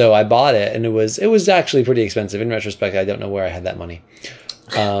 So I bought it, and it was actually pretty expensive. In retrospect, I don't know where I had that money.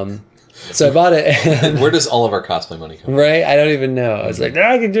 So I bought it. Where does all of our cosplay money come from? Right? I don't even know. I was like,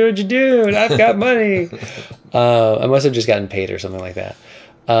 I can do a Judoon. I've got money. I must have just gotten paid or something like that.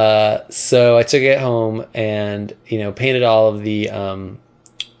 So I took it home and, painted all of the, all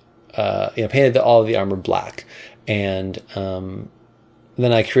of the armor black. And,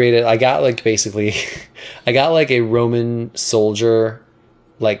 then I got like a Roman soldier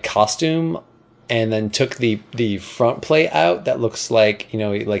like costume, and then took the front plate out that looks like,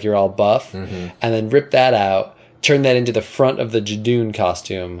 like you're all buff, and then ripped that out, turned that into the front of the Judoon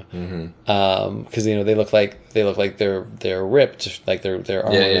costume. Cause they look like they're ripped, like their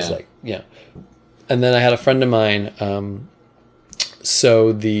armor is like, And then I had a friend of mine,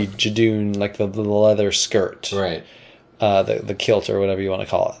 sew the Judoon, like the leather skirt. Right. The kilt or whatever you want to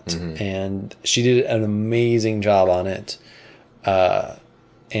call it. And she did an amazing job on it.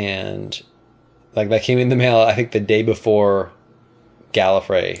 And like that came in the mail, I think the day before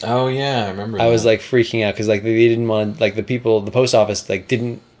Gallifrey. Oh yeah, I remember that. I was like freaking out because like they didn't want to, like the post office like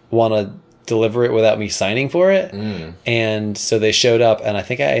didn't want to deliver it without me signing for it. And so they showed up, and I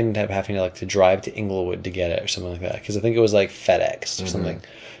think I ended up having to drive to Inglewood to get it or something like that, because I think it was like FedEx or something.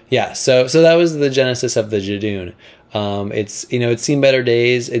 Yeah, so that was the genesis of the Judoon. It's seen better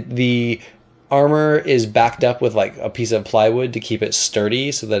days. The armor is backed up with like a piece of plywood to keep it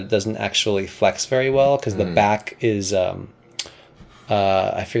sturdy so that it doesn't actually flex very well, because the back is I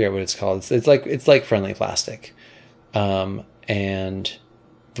forget what it's called. It's like friendly plastic. And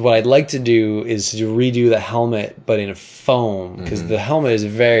what I'd like to do is to redo the helmet, but in foam, because the helmet is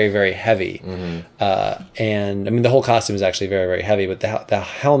very, very heavy. And I mean, the whole costume is actually very, very heavy, but the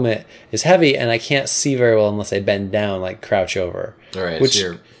helmet is heavy, and I can't see very well unless I bend down, like crouch over. All right. Which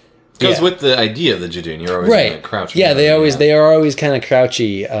So goes with the idea of the Jadoon. You're always right. going to crouch. Yeah, they down, are always kind of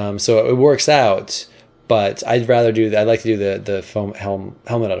crouchy, so it works out. But I'd like to do the foam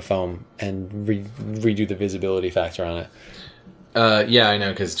helmet out of foam and redo the visibility factor on it. Yeah, I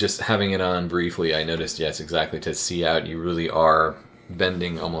know, because just having it on briefly, I noticed, yes, exactly, to see out, you really are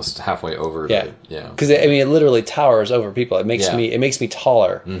bending almost halfway over. Yeah. Because, I mean, it literally towers over people. It makes Yeah. me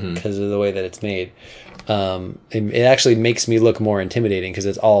taller because of the way that it's made. It actually makes me look more intimidating because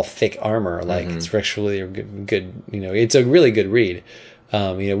it's all thick armor. Like, it's actually a good, it's a really good read,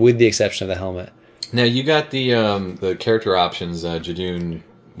 with the exception of the helmet. Now, you got the character options, Jadoon,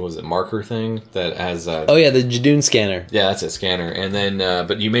 what was it, marker thing that has... oh, yeah, the Jadoon scanner. Yeah, that's a scanner. And then,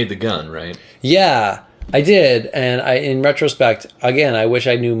 but you made the gun, right? Yeah, I did. And in retrospect, again, I wish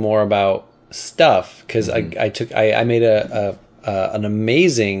I knew more about stuff because I made an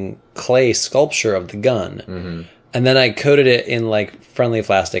amazing clay sculpture of the gun. And then I coated it in like friendly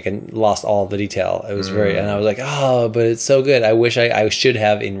plastic and lost all the detail. It was and I was like, oh, but it's so good. I wish I should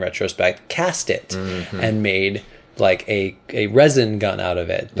have, in retrospect, cast it and made like a resin gun out of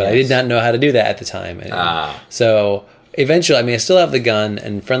it. But I did not know how to do that at the time. And so eventually, I mean, I still have the gun,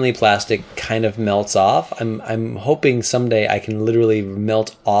 and friendly plastic kind of melts off. I'm hoping someday I can literally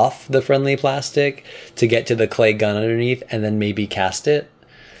melt off the friendly plastic to get to the clay gun underneath, and then maybe cast it.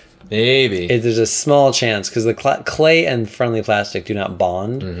 Maybe. There's a small chance because the clay and friendly plastic do not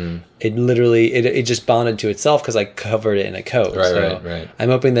bond. It literally, it just bonded to itself because I covered it in a coat. Right. I'm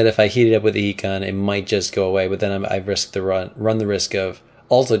hoping that if I heat it up with a heat gun, it might just go away. But then I risk run the risk of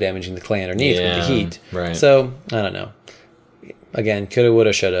also damaging the clay underneath with the heat. Right. So I don't know. Again, coulda,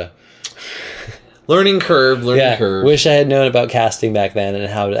 woulda, shoulda. Learning curve. Wish I had known about casting back then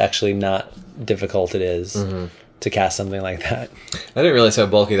and how actually not difficult it is to cast something like that. I didn't realize how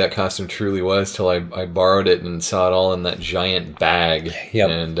bulky that costume truly was till I borrowed it and saw it all in that giant bag.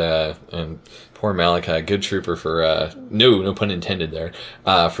 Yep. And poor Malachi, good trooper for no pun intended there,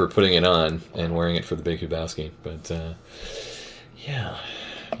 for putting it on and wearing it for the Big Lebowski. But yeah,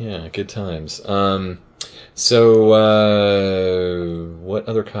 good times. So what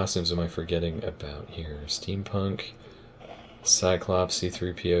other costumes am I forgetting about here? Steampunk, Cyclops,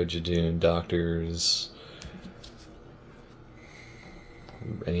 C-3PO, Jadoon, Doctors.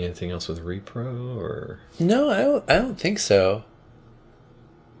 Anything else with Repro or No, I don't think so.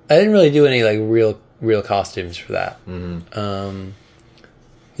 I didn't really do any like real costumes for that.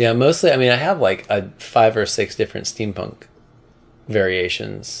 Yeah, mostly. I mean, I have like 5 or 6 different steampunk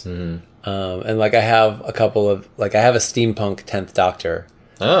variations, and like I have a couple of I have a steampunk 10th Doctor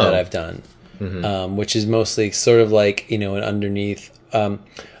that I've done, which is mostly sort of like an underneath.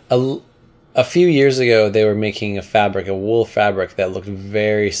 A few years ago, they were making a wool fabric that looked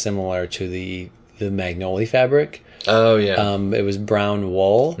very similar to the Magnolia fabric. Oh yeah. It was brown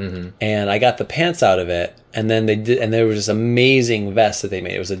wool, and I got the pants out of it, and then there was this amazing vest that they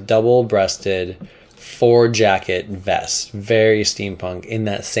made. It was a double-breasted 4-jacket vest, very steampunk in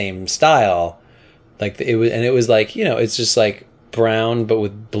that same style. Like it was like it's just like brown but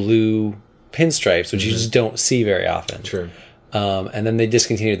with blue pinstripes, which you just don't see very often. True. And then they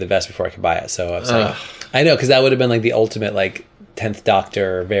discontinued the vest before I could buy it. So I was like, I know, because that would have been like the ultimate like 10th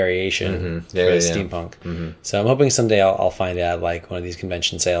Doctor variation for the steampunk. So I'm hoping someday I'll find it at like one of these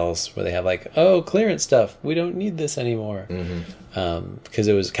convention sales where they have like, oh, clearance stuff. We don't need this anymore. Because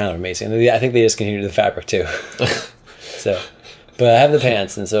it was kind of amazing. And I think they discontinued the fabric too. So, but I have the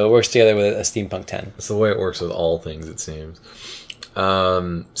pants, and so it works together with a steampunk 10. That's the way it works with all things, it seems.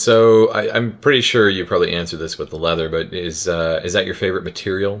 So I'm pretty sure you probably answered this with the leather, but is that your favorite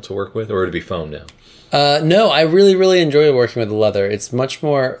material to work with, or would it be foam now? No, I really, really enjoy working with the leather. It's much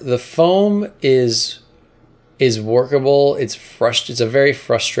more, the foam is workable. It's a very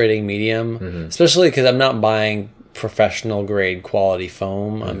frustrating medium, especially because I'm not buying professional grade quality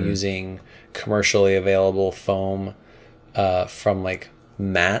foam. I'm using commercially available foam from like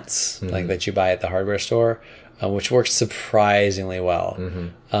mats, like that you buy at the hardware store. Which works surprisingly well.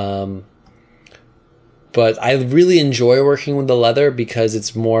 But I really enjoy working with the leather because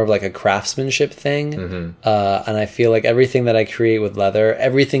it's more of like a craftsmanship thing. And I feel like everything that I create with leather,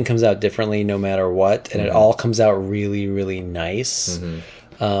 everything comes out differently no matter what. And it all comes out really, really nice.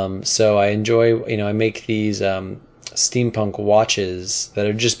 So I enjoy, I make these steampunk watches that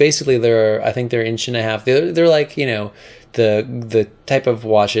are just basically I think they're 1.5 inches. They're like, you know, the type of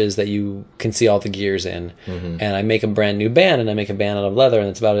watches that you can see all the gears in. And I make a brand new band, and I make a band out of leather, and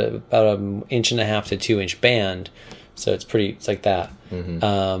it's about a 1.5 inch to 2 inch band. So it's like that.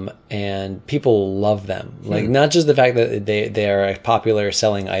 And people love them. Like, not just the fact that they are a popular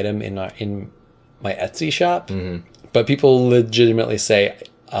selling item in my Etsy shop, but people legitimately say,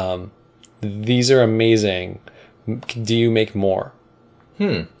 these are amazing. Do you make more?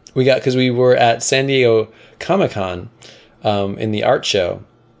 Because we were at San Diego Comic-Con in the art show.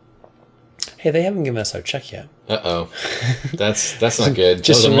 Hey, they haven't given us our check yet. Uh-oh. That's not good.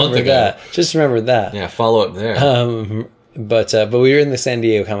 Just that was a month remember ago. that. Just remember that. Yeah, follow up there. But we were in the San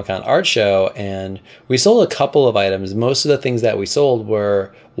Diego Comic-Con art show, and we sold a couple of items. Most of the things that we sold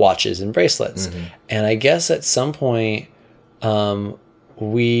were watches and bracelets. And I guess at some point,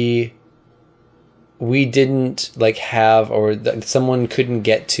 we didn't like have, or someone couldn't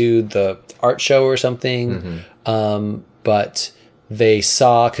get to the art show or something. But they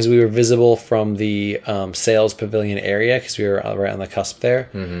saw, because we were visible from the sales pavilion area, because we were right on the cusp there.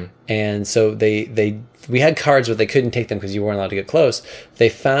 And so we had cards, but they couldn't take them because you weren't allowed to get close. They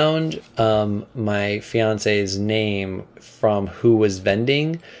found my fiance's name from who was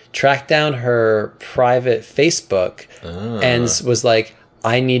vending, tracked down her private Facebook, and was like,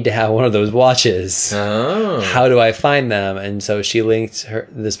 I need to have one of those watches. How do I find them? And so she linked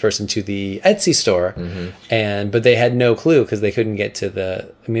this person to the Etsy store, but they had no clue because they couldn't get to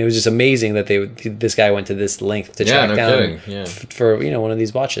the. I mean, it was just amazing that this guy went to this length to track down for one of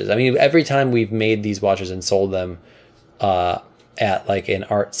these watches. I mean, every time we've made these watches and sold them at like an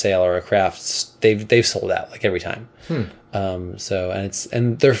art sale or a crafts, they've sold out like every time. And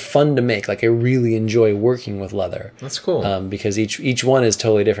they're fun to make. Like, I really enjoy working with leather. That's cool. Because each one is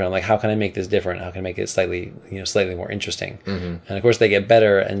totally different. I'm like, how can I make this different? How can I make it slightly more interesting? And of course, they get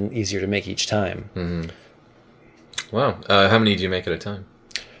better and easier to make each time. Wow. How many do you make at a time?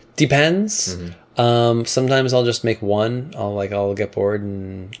 Depends. Sometimes I'll just make one. I'll get bored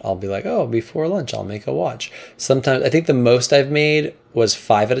and I'll be like, oh, before lunch I'll make a watch. Sometimes I think the most I've made was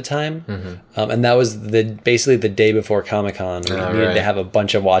 5 at a time, and that was basically the day before Comic-Con. We needed to have a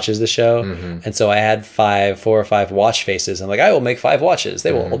bunch of watches to show, and so I had 4 or 5 watch faces. I'm like, I will make 5 watches.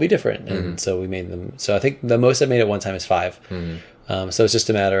 They will all be different, and so we made them. So I think the most I've made at one time is 5. So it's just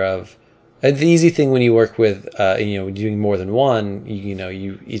a matter of. The easy thing when you work with, doing more than one,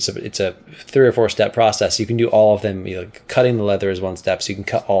 it's a 3 or 4 step process. You can do all of them. Cutting the leather is one step, so you can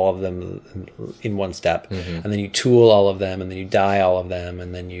cut all of them in one step, and then you tool all of them, and then you dye all of them,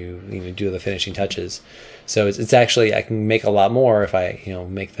 and then you do the finishing touches. So it's actually, I can make a lot more if I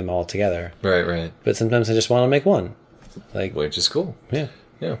make them all together. Right. But sometimes I just want to make one, which is cool. Yeah.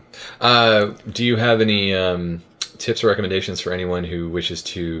 Do you have any tips or recommendations for anyone who wishes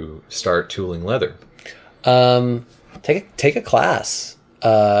to start tooling leather? Take a class.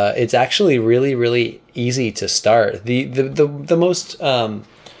 It's actually really, really easy to start. The most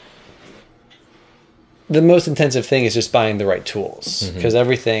intensive thing is just buying the right tools, because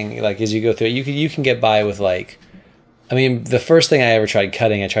everything, like, as you go through it, you can get by with the first thing I ever tried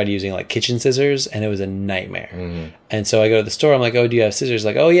cutting, I tried using like kitchen scissors, and it was a nightmare. And so I go to the store, I'm like, oh, do you have scissors?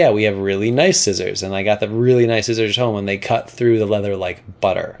 Like, oh yeah, we have really nice scissors. And I got the really nice scissors home, and they cut through the leather like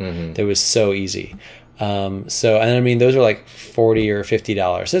butter. It was so easy. Those are like $40 or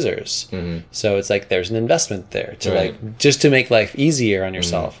 $50 scissors. So it's like, there's an investment there to just to make life easier on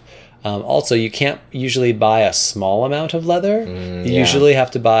yourself. Also, you can't usually buy a small amount of leather. You usually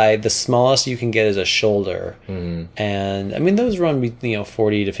have to buy, the smallest you can get is a shoulder. And those run $40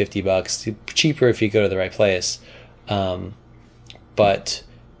 to $50, cheaper if you go to the right place. But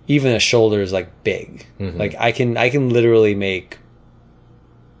even a shoulder is like big. Like I can literally make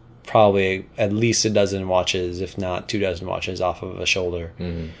probably at least a dozen watches, if not 24 watches, off of a shoulder.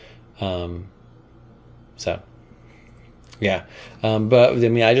 Yeah. But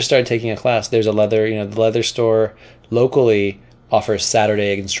I just started taking a class. There's a leather, the leather store locally offers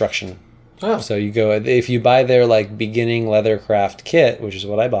Saturday instruction. So you go, if you buy their like beginning leather craft kit, which is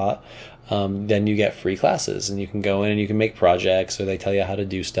what I bought, then you get free classes, and you can go in and you can make projects, or they tell you how to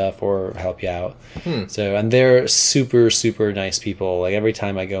do stuff or help you out. So, and they're super, super nice people. Like, every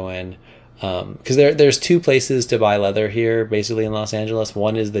time I go in, because there's 2 places to buy leather here, basically, in Los Angeles.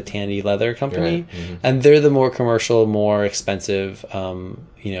 One is the Tandy Leather Company, and they're the more commercial, more expensive,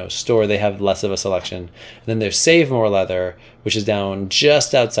 store. They have less of a selection. And then there's Save More Leather, which is down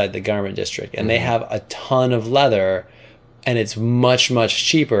just outside the Garment District, and they have a ton of leather, and it's much, much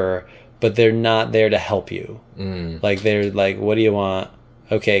cheaper, but they're not there to help you. Like, they're like, what do you want?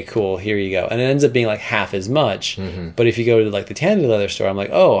 okay, cool, here you go. And it ends up being like half as much. Mm-hmm. But if you go to like the Tandy leather store, I'm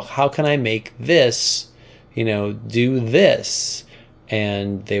like, oh, how can I make this, do this?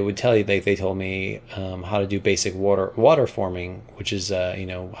 And they would tell you, like they told me how to do basic water forming, which is,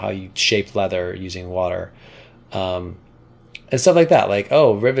 how you shape leather using water. And stuff like that, like,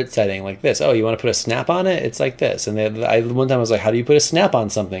 oh, rivet setting like this. Oh, you want to put a snap on it? It's like this. And one time I was like, how do you put a snap on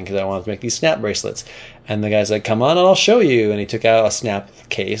something? Because I wanted to make these snap bracelets. And the guy's like, come on and I'll show you. And he took out a snap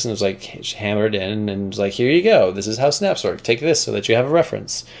case and was like, hammered in and was like, here you go. This is how snaps work. Take this so that you have a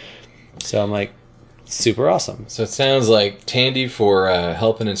reference. So I'm like, super awesome. So it sounds like Tandy for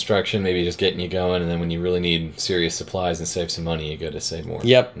help and instruction, maybe just getting you going. And then when you really need serious supplies and save some money, you go to Save More.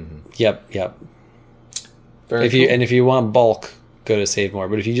 Yep. Mm-hmm. Yep. Very if you want bulk, go to Save More.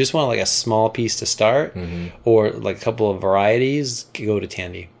 But if you just want like a small piece to start, or like a couple of varieties, go to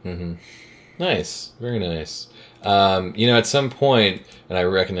Tandy. Mm-hmm. Nice, very nice. At some point, and I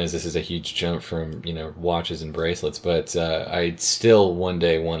recognize this is a huge jump from watches and bracelets, but I still one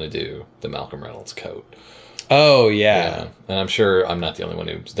day want to do the Malcolm Reynolds coat. Oh yeah, and I'm sure I'm not the only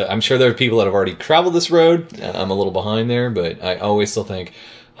one I'm sure there are people that have already traveled this road. I'm a little behind there, but I always still think,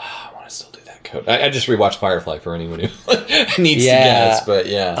 I want to still do that coat. I just rewatched Firefly for anyone who needs to guess, but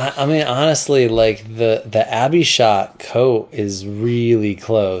yeah. I mean, honestly, like the Abbey Shot coat is really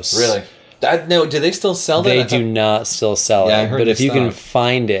close. Really? No, do they still sell that? They do not still sell it. I heard but if you stopped. can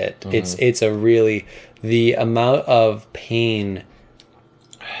find it, it's a really, the amount of pain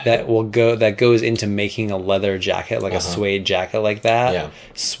that goes into making a leather jacket, like a suede jacket like that. Yeah.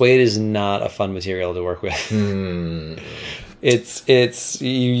 Suede is not a fun material to work with. It's you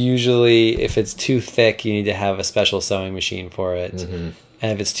usually, if it's too thick, you need to have a special sewing machine for it.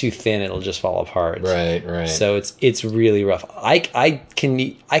 And if it's too thin, it'll just fall apart. Right. So it's really rough. I can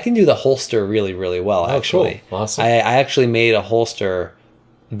do the holster really, really well, actually. Cool. Awesome. I actually made a holster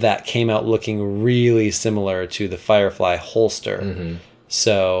that came out looking really similar to the Firefly holster.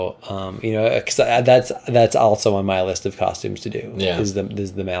 So, because that's also on my list of costumes to do. Yeah. Is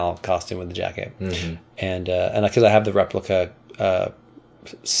the Mal costume with the jacket, and because I have the replica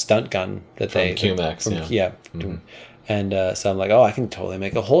stunt gun that From QMax, and so I'm like, oh, I can totally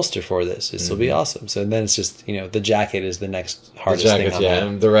make a holster for this. This will be awesome. So then it's just the jacket is the next hardest thing on that.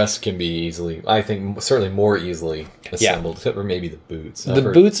 And the rest can be easily, I think, certainly more easily assembled, except for maybe the boots. The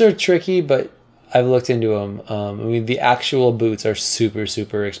boots are tricky, but I've looked into them. I mean, the actual boots are super,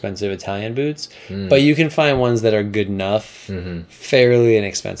 super expensive Italian boots, but you can find ones that are good enough fairly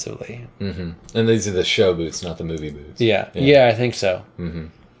inexpensively. And these are the show boots, not the movie boots. Yeah, I think so.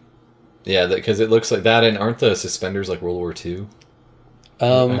 Yeah, because it looks like that, and aren't the suspenders like World War II?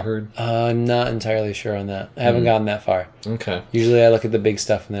 I heard. I'm not entirely sure on that. I haven't gotten that far. Okay. Usually I look at the big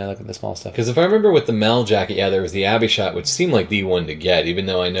stuff and then I look at the small stuff. Because if I remember with the Mel jacket, there was the Abbey Shot, which seemed like the one to get, even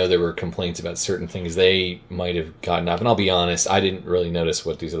though I know there were complaints about certain things they might have gotten up. And I'll be honest, I didn't really notice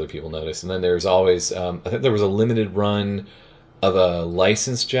what these other people noticed. And then there's always, I think there was a limited run of a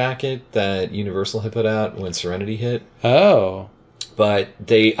licensed jacket that Universal had put out when Serenity hit. Oh. But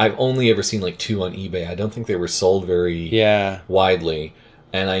I've only ever seen like 2 on eBay. I don't think they were sold very widely.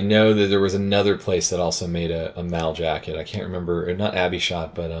 And I know that there was another place that also made a Mal jacket. I can't remember, not Abbey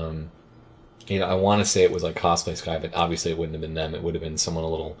Shot, but I want to say it was like Cosplay Sky, but obviously it wouldn't have been them. It would have been someone a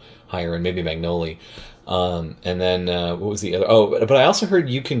little higher, and maybe Magnoli. And then what was the other? Oh, but I also heard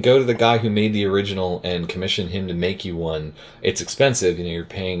you can go to the guy who made the original and commission him to make you one. It's expensive, you're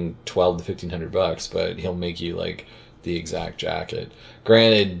paying $1,200 to $1,500, but he'll make you like the exact jacket.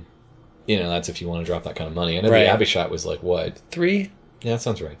 Granted, that's if you want to drop that kind of money. I know the Abbey Shot was like what? 3? Yeah, that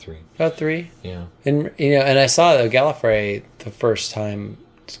sounds right. 3. About 3. Yeah. And and I saw the Gallifrey the first time,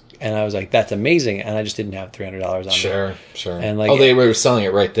 and I was like, "That's amazing!" And I just didn't have $300 on it. Sure. And like, they were selling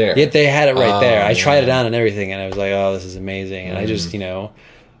it right there. Yeah, they had it right there. I tried it on and everything, and I was like, "Oh, this is amazing!" And I just,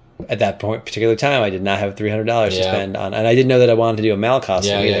 at that particular time, I did not have $300 to spend on, and I didn't know that I wanted to do a Mal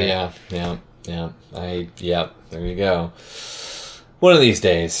costume either. Yeah. There you go. One of these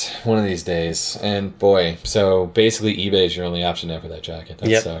days. And boy, so basically eBay is your only option now for that jacket.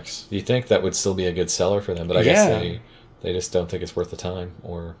 That sucks. You think that would still be a good seller for them, but I guess they just don't think it's worth the time,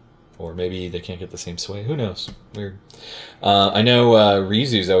 or maybe they can't get the same sway. Who knows? Weird. I know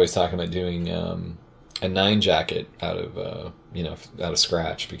Rizu's always talking about doing a 9 jacket out of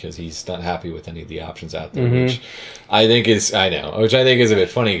scratch, because he's not happy with any of the options out there, which I think is a bit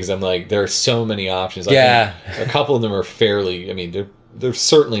funny, because I'm like, there are so many options. I think a couple of them are fairly, they're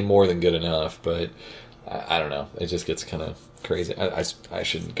certainly more than good enough, but I don't know. It just gets kind of crazy. I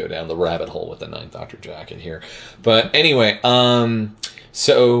shouldn't go down the rabbit hole with the Ninth Doctor jacket here. But anyway,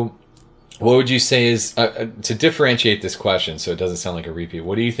 so What would you say is, to differentiate this question so it doesn't sound like a repeat,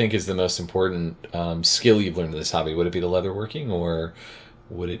 what do you think is the most important skill you've learned in this hobby? Would it be the leatherworking, or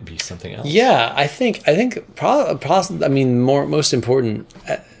would it be something else? Yeah, I think I mean, most important,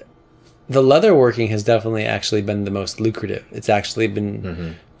 the leatherworking has definitely actually been the most lucrative. It's actually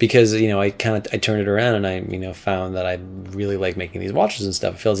been because, you know, I turned it around and I, you know, found that I really like making these watches and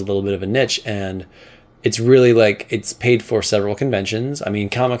stuff. It feels a little bit of a niche, and it's really like, it's paid for several conventions. I mean,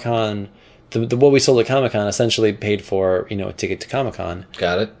 Comic-Con, the what we sold at Comic-Con essentially paid for, you know, a ticket to Comic-Con.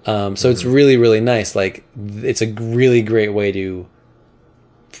 Got it. So it's really, really nice. Like, it's a really great way to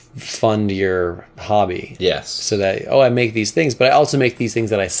fund your hobby. Yes. So that, I make these things, but I also make these things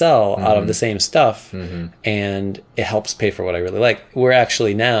that I sell out of the same stuff, and it helps pay for what I really like. We're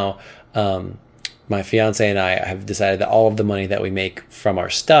actually now, my fiance and I have decided that all of the money that we make from our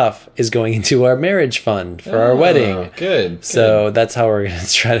stuff is going into our marriage fund for our wedding. Good. So that's how we're going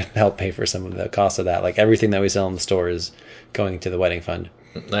to try to help pay for some of the cost of that. Like, everything that we sell in the store is going to the wedding fund.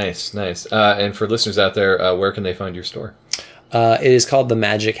 Nice. And for listeners out there, where can they find your store? It is called The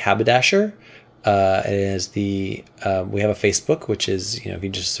Magic Haberdasher. It is we have a Facebook, which is, you know, if you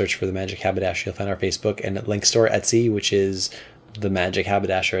just search for The Magic Haberdasher, you'll find our Facebook, and a link store Etsy, which is The Magic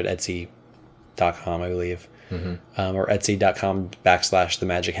Haberdasher at Etsy.com, I believe. Or Etsy.com/The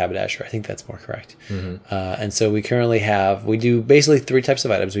Magic Haberdasher. I think that's more correct. And so we currently we do basically 3 types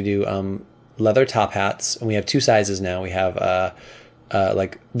of items. We do leather top hats, and we have 2 sizes now. We have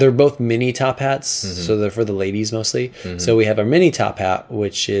like, they're both mini top hats, so they're for the ladies mostly. So we have our mini top hat,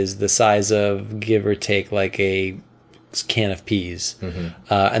 which is the size of, give or take, like a can of peas.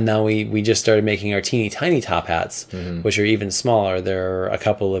 And now we just started making our teeny tiny top hats, which are even smaller. They're a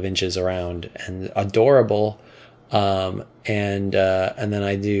couple of inches around and adorable. And then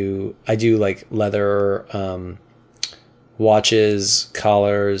I do like leather watches,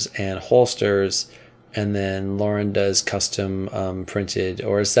 collars, and holsters. And then Lauren does custom printed,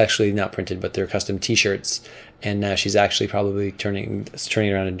 or it's actually not printed, but they're custom T-shirts. And now she's actually probably turning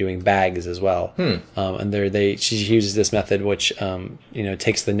around and doing bags as well. And she uses this method, which you know,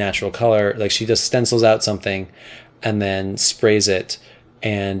 takes the natural color, like she just stencils out something, and then sprays it,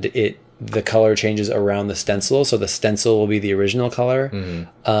 and the color changes around the stencil. So the stencil will be the original color,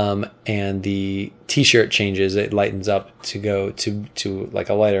 and the T-shirt changes. It lightens up to go to like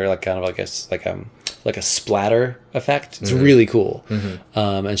a lighter, like kind of like a splatter effect. It's really cool.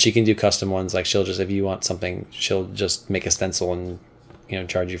 And she can do custom ones. Like, she'll just, if you want something, she'll just make a stencil and, you know,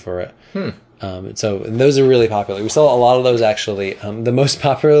 charge you for it. So those are really popular. We sell a lot of those, actually. The most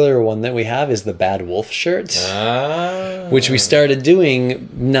popular one that we have is the Bad Wolf shirt, which we started doing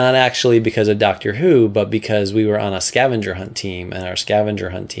not actually because of Doctor Who, but because we were on a scavenger hunt team, and our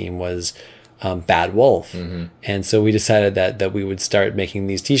scavenger hunt team was Bad Wolf. And so we decided that we would start making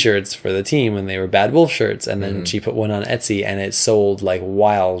these T-shirts for the team, and they were Bad Wolf shirts. And then she put one on Etsy, and it sold like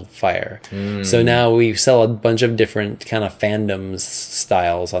wildfire. So now we sell a bunch of different kind of fandoms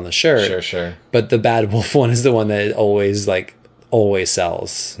styles on the shirt. Sure. But the Bad Wolf one is the one that always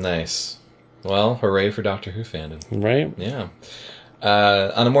sells. Nice. Well, hooray for Doctor Who fandom. Right? Yeah.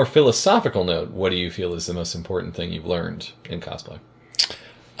 On a more philosophical note, what do you feel is the most important thing you've learned in cosplay?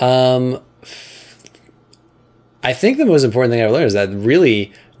 I think the most important thing I've learned is that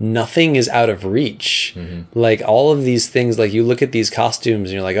really nothing is out of reach. Like, all of these things, like, you look at these costumes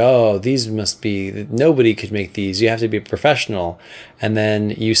and you're like, oh, these must be, nobody could make these. You have to be a professional. And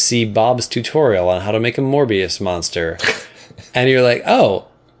then you see Bob's tutorial on how to make a Morbius monster. And you're like, oh,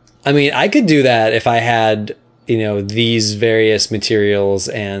 I mean, I could do that if I had, you know, these various materials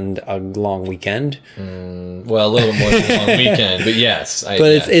and a long weekend. Well, a little more than a long weekend, but yes.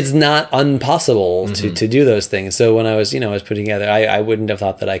 It's not impossible to do those things. So when I was putting together, I wouldn't have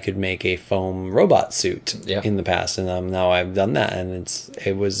thought that I could make a foam robot suit in the past, and now I've done that, and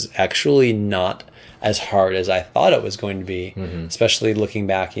it was actually not as hard as I thought it was going to be. Especially looking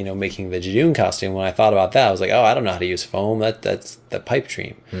back, you know, making the Jadoon costume. When I thought about that, I was like, oh, I don't know how to use foam. That's the pipe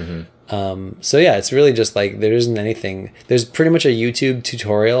dream. So yeah, it's really just like, there isn't anything. There's pretty much a YouTube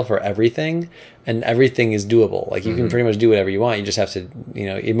tutorial for everything, and everything is doable. Like, you can pretty much do whatever you want. You just have to, you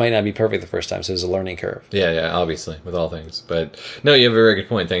know, it might not be perfect the first time, so there's a learning curve. Yeah, obviously, with all things. But no, you have a very good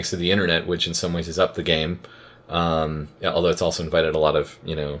point. Thanks to the internet, which in some ways has upped the game. Although it's also invited a lot of,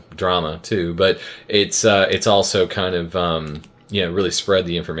 you know, drama too. But it's also kind of really spread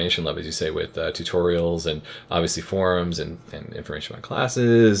the information love, as you say, with tutorials and obviously forums and information about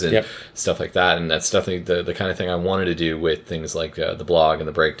classes and stuff like that. And that's definitely the kind of thing I wanted to do with things like the blog and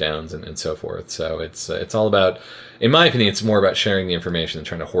the breakdowns and so forth. So it's all about, in my opinion, it's more about sharing the information than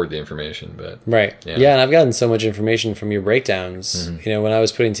trying to hoard the information. But right. Yeah, and I've gotten so much information from your breakdowns. You know, when I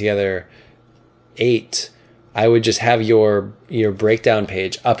was putting together 8, I would just have your breakdown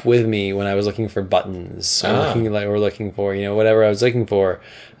page up with me when I was looking for buttons or looking for, whatever I was looking for.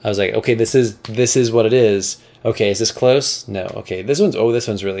 I was like, okay, this is what it is. Okay, is this close? No. Okay, this one's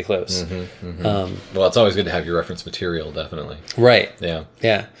really close. Well, it's always good to have your reference material, definitely. Right. Yeah.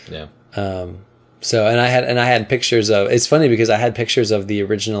 Yeah. Yeah. So I had pictures of. It's funny because I had pictures of the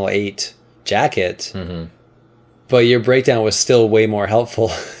original 8 jacket, but your breakdown was still way more helpful.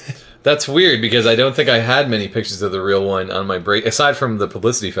 That's weird because I don't think I had many pictures of the real one on my break, aside from the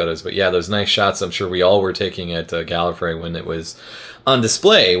publicity photos. But yeah, those nice shots I'm sure we all were taking at Gallifrey when it was on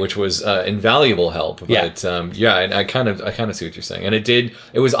display, which was invaluable help. But I kind of see what you're saying, and it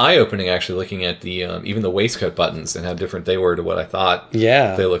was eye opening actually looking at the even the waistcoat buttons and how different they were to what I thought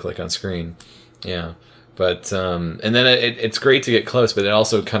they looked like on screen. Yeah, but and then it's great to get close, but it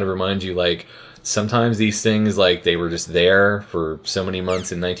also kind of reminds you like. Sometimes these things, like, they were just there for so many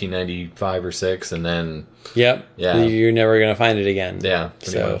months in 1995 or 6, and then... Yep. Yeah. You're never going to find it again. Yeah,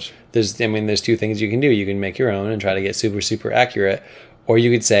 pretty much. There's 2 things you can do. You can make your own and try to get super, super accurate. Or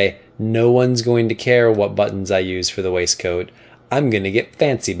you could say, no one's going to care what buttons I use for the waistcoat. I'm going to get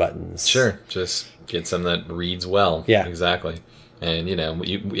fancy buttons. Sure. Just get some that reads well. Yeah. Exactly. And,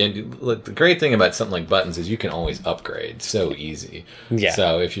 look, the great thing about something like buttons is you can always upgrade so easy. Yeah.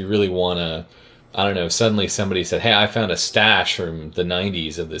 So if you really want to... I don't know, suddenly somebody said, hey, I found a stash from the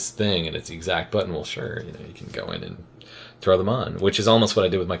 90s of this thing, and it's the exact button. Well, sure, you can go in and throw them on, which is almost what I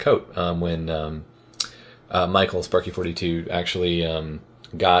did with my coat when Michael, Sparky42, actually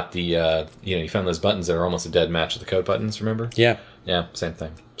got the, he found those buttons that are almost a dead match with the coat buttons, remember? Yeah. Yeah, same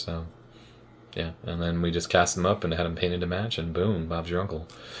thing. So, yeah, and then we just cast them up and had them painted to match, and boom, Bob's your uncle.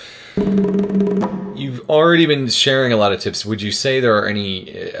 You've already been sharing a lot of tips. Would you say there are any...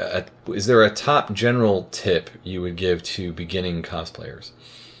 is there a top general tip you would give to beginning cosplayers?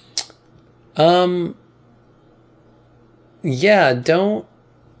 Yeah, don't...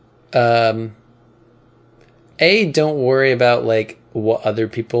 don't worry about, like, what other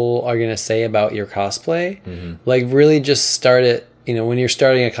people are going to say about your cosplay. Like, really just start it. When you're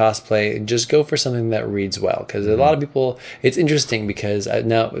starting a cosplay, just go for something that reads well. Because a lot of people, it's interesting because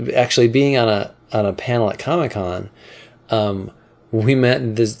now actually being on a panel at Comic-Con, we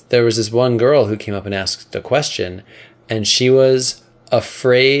met there was this one girl who came up and asked a question, and she was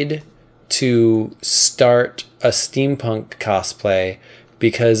afraid to start a steampunk cosplay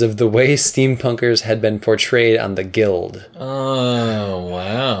because of the way steampunkers had been portrayed on the Guild. Oh,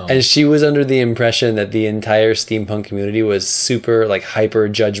 wow. And she was under the impression that the entire steampunk community was super, like, hyper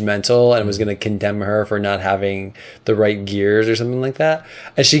judgmental and was going to condemn her for not having the right gears or something like that.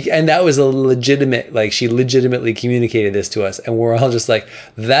 And that was a legitimate, like, she legitimately communicated this to us. And we're all just like,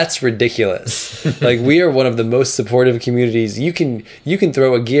 that's ridiculous. Like, we are one of the most supportive communities. You can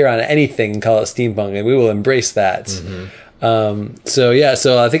throw a gear on anything and call it steampunk, and we will embrace that. So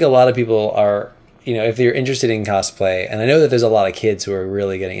I think a lot of people are, if you're interested in cosplay, and I know that there's a lot of kids who are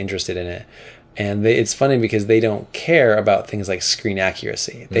really getting interested in it, and it's funny because they don't care about things like screen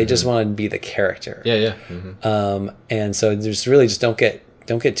accuracy. They just want to be the character. Yeah. And so just don't get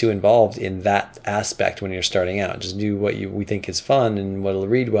too involved in that aspect when you're starting out. Just do what we think is fun and what'll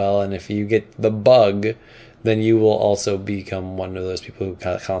read well, and if you get the bug, then you will also become one of those people who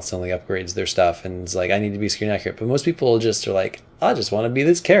constantly upgrades their stuff and is like, I need to be screen accurate. But most people just are like, I just want to be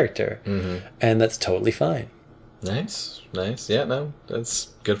this character. And that's totally fine. Nice. Yeah, no, that's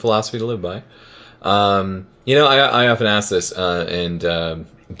good philosophy to live by. I often ask this, and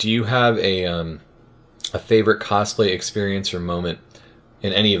do you have a favorite cosplay experience or moment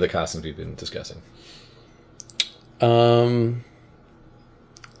in any of the costumes we've been discussing?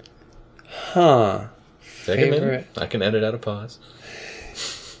 Take a minute. I can edit out a pause.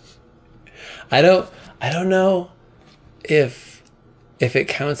 I don't know if it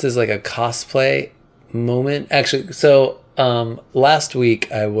counts as like a cosplay moment. Actually, so last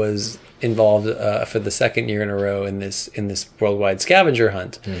week I was involved for the second year in a row in this worldwide scavenger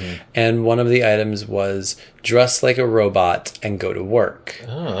hunt, and one of the items was dress like a robot and go to work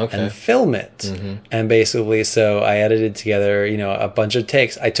and film it. And basically, so I edited together a bunch of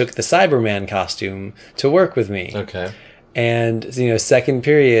takes. I took the Cyberman costume to work with me. And second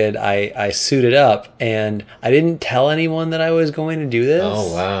period, I suited up, and I didn't tell anyone that I was going to do this.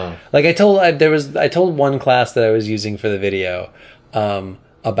 Oh wow! Like I told one class that I was using for the video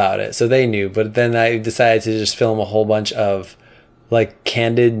about it, so they knew. But then I decided to just film a whole bunch of like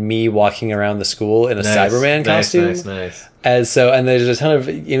candid me walking around the school in a Cyberman costume. Nice. And there's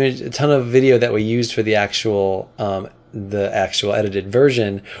a ton of video that we used for the actual edited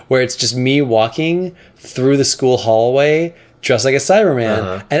version, where it's just me walking through the school hallway dressed like a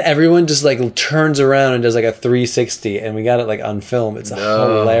Cyberman, and everyone just like turns around and does like a 360, and we got it like on film. It's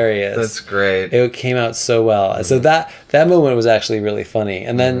hilarious. That's great. It came out so well. So that moment was actually really funny.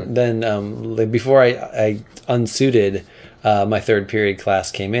 And then like before I unsuited, my third period class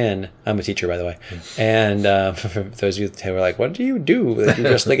came in. I'm a teacher, by the way. And for those of you who were like, what do? Like,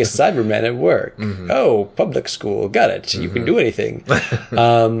 you're just like a Cyberman at work. Oh, public school. Got it. You can do anything.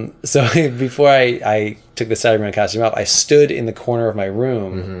 So before I took the Cyberman costume off, I stood in the corner of my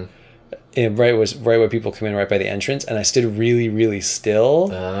room. And right where people come in, right by the entrance, and I stood really, really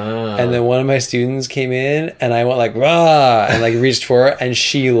still. And then one of my students came in, and I went like rah, and like reached for her, and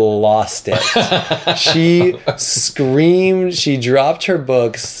she lost it. She screamed. She dropped her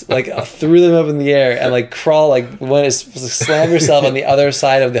books, like threw them up in the air, and like slammed herself on the other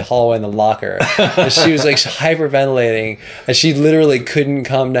side of the hallway in the locker. And she was like hyperventilating, and she literally couldn't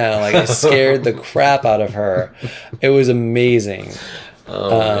calm down. Like it scared the crap out of her. It was amazing.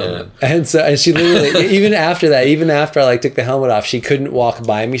 And she literally, even after I like took the helmet off, she couldn't walk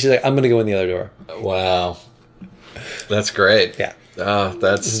by me. She's like, I'm gonna go in the other door. Wow, that's great. Yeah,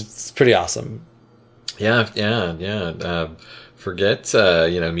 it's pretty awesome. Yeah. Forget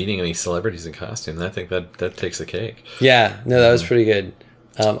meeting any celebrities in costume. I think that takes the cake. Yeah, no, that was pretty good.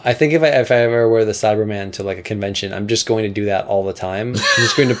 I think if I ever wear the Cyberman to like a convention, I'm just going to do that all the time. I'm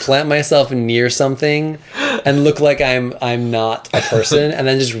just going to plant myself near something and look like I'm not a person, and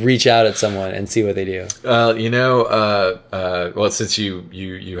then just reach out at someone and see what they do. Well, since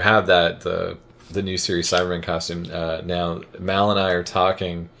you have that the new series Cyberman costume now, Mal and I are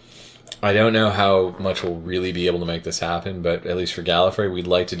talking. I don't know how much we'll really be able to make this happen, but at least for Gallifrey, we'd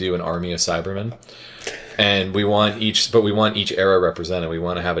like to do an army of Cybermen. And we want each era represented. We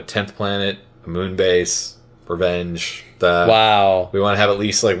want to have a 10th planet, a moon base, revenge. Wow. We want to have at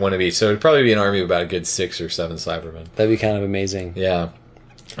least like one of each. So it'd probably be an army of about a good 6 or 7 Cybermen. That'd be kind of amazing. Yeah.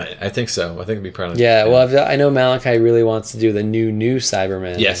 I think so. I think it'd be probably. Yeah, well, I know Malachi really wants to do the new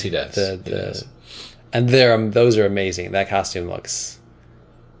Cybermen. Yes, he does. He does. And those are amazing. That costume looks...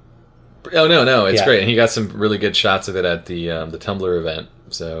 Oh, no, it's great. And he got some really good shots of it at the Tumblr event.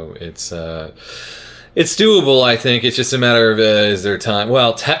 So it's doable, I think. It's just a matter of is there time?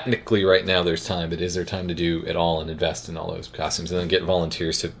 Well, technically right now there's time, but is there time to do it all and invest in all those costumes and then get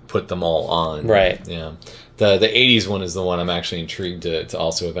volunteers to put them all on? Right. Yeah. The 80s one is the one I'm actually intrigued to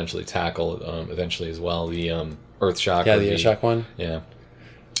also eventually tackle eventually as well. The Earthshock. Yeah, the Earthshock one. Yeah.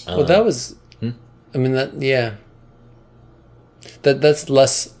 Well, that was... I mean, that's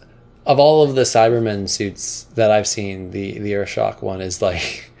less... Of all of the Cybermen suits that I've seen, the Earthshock one is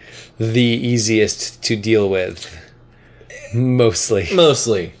like the easiest to deal with. Mostly.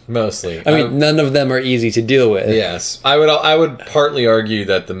 I mean, none of them are easy to deal with. Yes, I would partly argue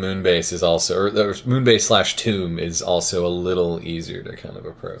that the Moonbase is also, or the Moonbase / Tomb is also a little easier to kind of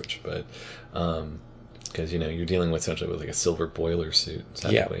approach, but because you're dealing with essentially with like a silver boiler suit,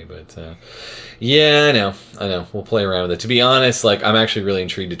 technically. Yeah. But yeah, I know. We'll play around with it. To be honest, like I'm actually really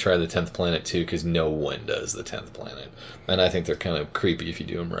intrigued to try the 10th planet too, because no one does the 10th planet, and I think they're kind of creepy if you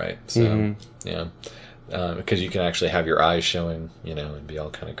do them right. So yeah. Because you can actually have your eyes showing, and be all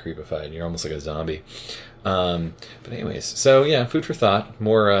kind of creepified. You're almost like a zombie. But anyways, so yeah, food for thought.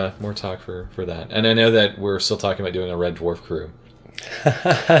 More talk for that. And I know that we're still talking about doing a Red Dwarf crew.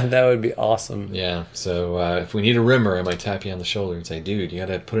 That would be awesome. Yeah. So if we need a rimmer, I might tap you on the shoulder and say, "Dude, you got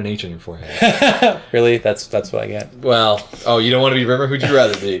to put an H on your forehead." Really? That's what I get. Well, you don't want to be rimmer? Who'd you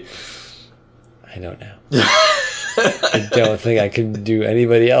rather be? I don't know. I don't think I could do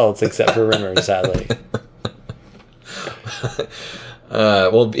anybody else except for Rimmer, sadly.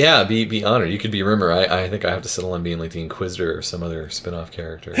 Well, yeah, be honored. You could be Rimmer. I think I have to settle on being like the Inquisitor or some other spin-off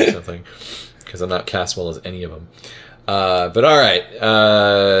character or something, because I'm not cast well as any of them. But all right.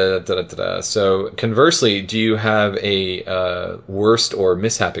 So conversely, do you have a worst or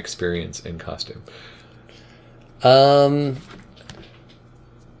mishap experience in costume? Well,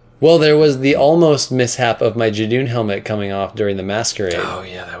 there was the almost mishap of my Jadoon helmet coming off during the masquerade. Oh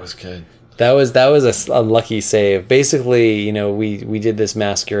yeah, that was good. That was a lucky save. Basically, we did this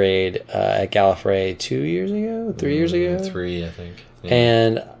masquerade at Gallifrey 2 years ago, 3 years ago, 3, I think. Yeah.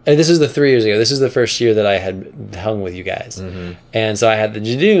 And this is the 3 years ago. This is the first year that I had hung with you guys. Mm-hmm. And so I had the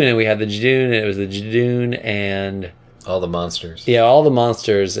Jadoon, and we had the Jadoon, and it was the Jadoon and all the monsters. Yeah, all the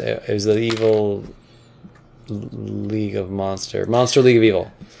monsters. It was the evil League of Monster League of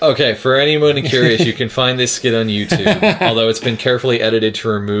Evil. Okay, for anyone curious, you can find this skit on YouTube, although it's been carefully edited to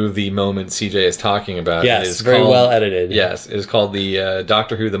remove the moment CJ is talking about. Yes, it's very well edited. Yes, it is called the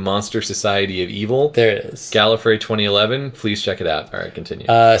Doctor Who: The Monster Society of Evil. There it is. Gallifrey 2011. Please check it out. All right, continue.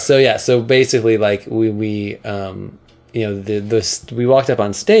 So basically, like we we walked up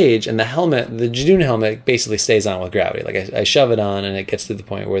on stage, and the Judoon helmet basically stays on with gravity. Like I shove it on, and it gets to the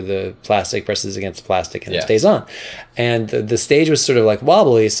point where the plastic presses against the plastic, and it stays on. And the stage was sort of like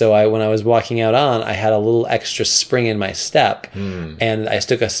wobbly, so when I was walking out on, I had a little extra spring in my step, and I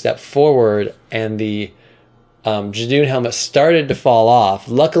took a step forward, and the Judoon helmet started to fall off.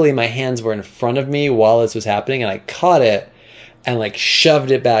 Luckily, my hands were in front of me while this was happening, and I caught it and like shoved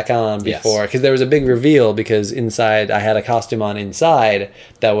it back on before, because there was a big reveal, because inside I had a costume on inside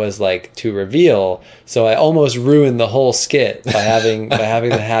that was like to reveal, so I almost ruined the whole skit by having the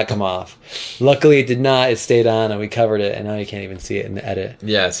hat come off. Luckily it did not, it stayed on, and we covered it, and now you can't even see it in the edit.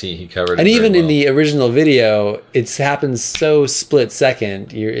 He covered it. And even in the original video, it happens so split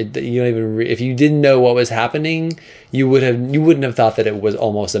second. You don't even if you didn't know what was happening, you wouldn't have thought that it was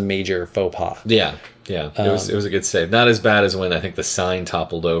almost a major faux pas. Yeah, it was a good save. Not as bad as when I think the sign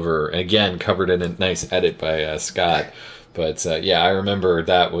toppled over. And again, covered in a nice edit by Scott. But I remember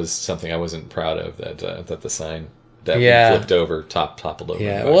that was something I wasn't proud of, that the sign that flipped over, toppled over.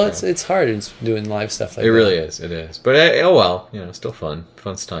 Yeah, well, it's hard. It's doing live stuff like that. It really is. It is. But still fun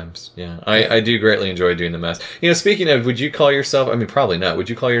times. Yeah, I do greatly enjoy doing the mask. Speaking of, would you call yourself? I mean, probably not. Would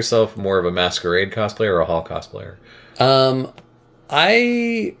you call yourself more of a masquerade cosplayer or a hall cosplayer?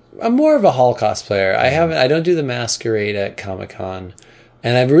 I'm more of a hall cosplayer. I don't do the masquerade at Comic-Con,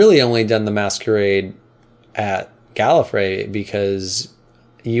 and I've really only done the masquerade at Gallifrey because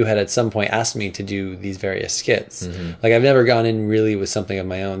you had at some point asked me to do these various skits. Like, I've never gone in really with something of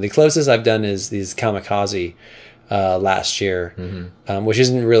my own. The closest I've done is these Kamikaze last year, which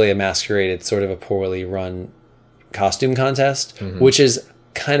isn't really a masquerade. It's sort of a poorly run costume contest, which is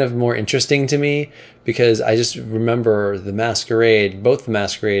kind of more interesting to me, because I just remember both the masquerade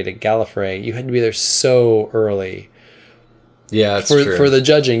at Gallifrey, you had to be there so early. Yeah, that's true. For the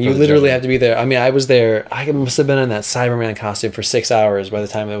judging, you literally have to be there. I mean, I was there. I must have been in that Cyberman costume for 6 hours by the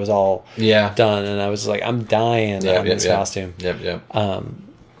time it was all done, and I was like, I'm dying in this costume.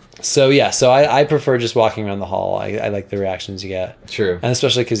 So I prefer just walking around the hall. I like the reactions you get. True. And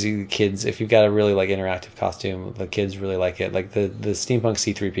especially because kids, if you've got a really like interactive costume, the kids really like it. Like the steampunk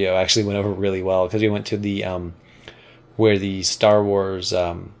C-3PO actually went over really well, because we went to the where the Star Wars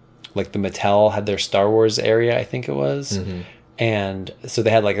like the Mattel had their Star Wars area, I think it was. And so they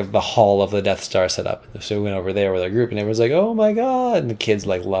had like the hall of the Death Star set up. So we went over there with our group, and everyone's like, "Oh my god!" And the kids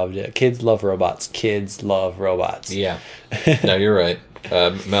like loved it. Kids love robots. Kids love robots. Yeah. No, you're right.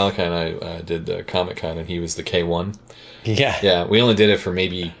 Malachi and I did Comic-Con, and he was the K1. Yeah, we only did it for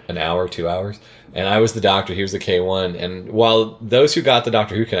maybe an hour, 2 hours, and I was the Doctor, he was the K1, and while those who got the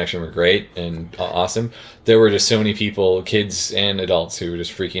Doctor Who connection were great and awesome, there were just so many people, kids and adults, who were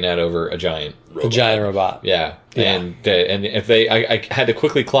just freaking out over a giant robot. Yeah. And if I had to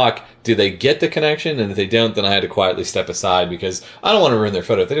quickly clock, do they get the connection? And if they don't, then I had to quietly step aside, because I don't want to ruin their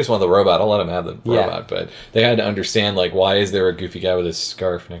photo. If they just want the robot, I'll let them have the robot. But they had to understand, like, why is there a goofy guy with a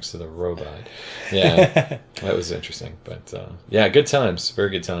scarf next to the robot? Yeah, that was interesting. But good times, very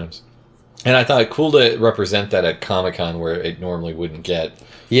good times. And I thought it cool to represent that at Comic-Con, where it normally wouldn't get.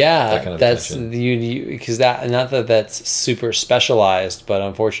 That kind of attention. Because not that that's super specialized, but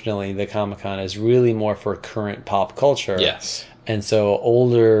unfortunately the Comic-Con is really more for current pop culture. Yes. And so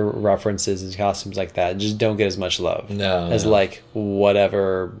older references and costumes like that just don't get as much love as like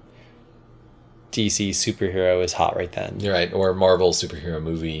whatever DC superhero is hot right then. You're right. Or Marvel superhero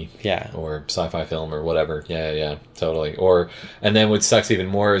movie. Yeah. Or sci-fi film or whatever. Yeah, totally. And then what sucks even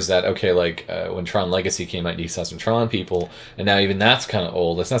more is that, when Tron Legacy came out, you saw some Tron people, and now even that's kind of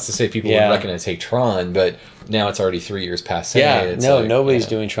old. That's not to say people would recognize, hey, Tron, but now it's already 3 years past. Nobody's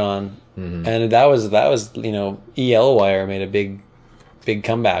doing Tron. Mm-hmm. And that was EL Wire made a big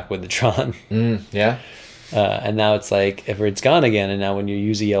comeback with the Tron. And now it's like, if it's gone again, and now when you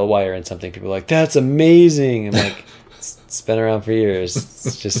use EL Wire in something, people are like, that's amazing. I'm like, it's been around for years.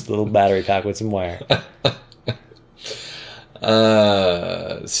 It's just a little battery pack with some wire.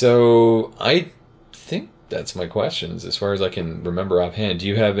 So I think that's my questions as far as I can remember offhand. Do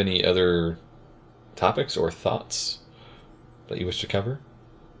you have any other topics or thoughts that you wish to cover?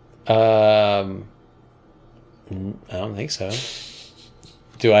 I don't think so.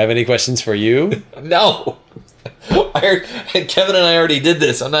 Do I have any questions for you? No. Kevin and I already did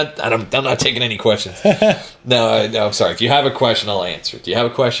this. I'm not taking any questions. No, I'm sorry. If you have a question, I'll answer. Do you have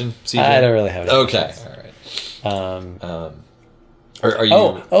a question, CJ? I don't really have any questions. All right. Are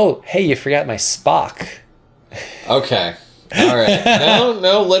you... Oh, hey, you forgot my Spock. Okay. All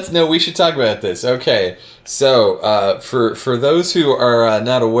right. No, we should talk about this. Okay. So, for those who are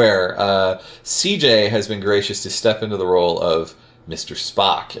not aware, CJ has been gracious to step into the role of Mr.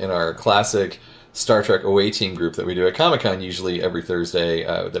 Spock in our classic Star Trek away team group that we do at Comic-Con usually every Thursday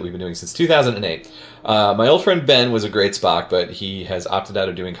that we've been doing since 2008. My old friend Ben was a great Spock, but he has opted out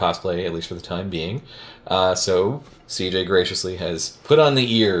of doing cosplay, at least for the time being. So CJ graciously has put on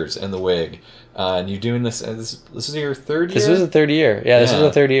the ears and the wig. And you're doing this, this is your third year? This was the third year. Yeah, this was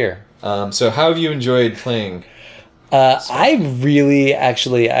the third year. So how have you enjoyed playing? I really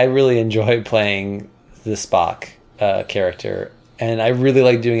enjoy playing the Spock character, and I really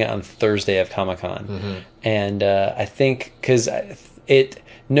like doing it on Thursday of Comic-Con. And I think because you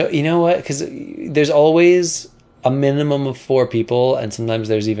know what? Because there's always a minimum of 4 people, and sometimes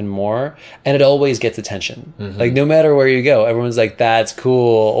there's even more, and it always gets attention. Like, no matter where you go, everyone's like, that's cool,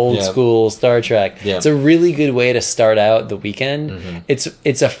 old school Star Trek. It's a really good way to start out the weekend.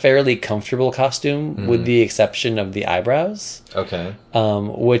 It's a fairly comfortable costume, with the exception of the eyebrows. Okay.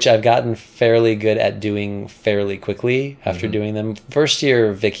 Which I've gotten fairly good at doing fairly quickly after doing them. First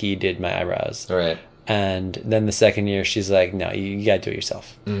year, Vicky did my eyebrows. All right. And then the second year, she's like, no, you got to do it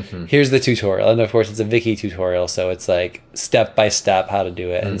yourself. Here's the tutorial. And of course, it's a Vicky tutorial. So it's like step by step how to do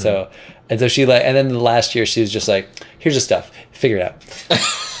it. And so she and then the last year, she was just like, here's the stuff. Figure it out.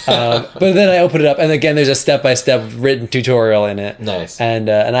 But then I opened it up. And again, there's a step by step written tutorial in it. Nice. And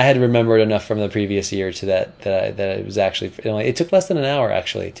I had remembered enough from the previous year to that it was actually, it took less than an hour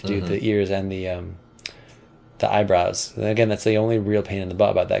actually to do the ears and the eyebrows. And again, that's the only real pain in the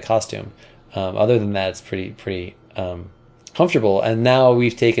butt about that costume. Other than that, it's pretty comfortable. And now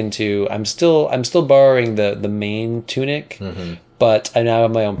we've taken to. I'm still borrowing the main tunic, but I now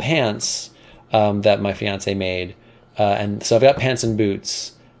have my own pants that my fiance made, and so I've got pants and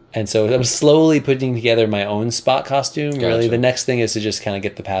boots. And so I'm slowly putting together my own Spock costume. Gotcha. Really, the next thing is to just kind of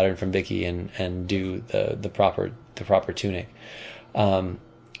get the pattern from Vicky and do the proper tunic.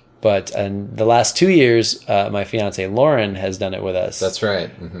 But in the last 2 years, my fiance Lauren has done it with us. That's right.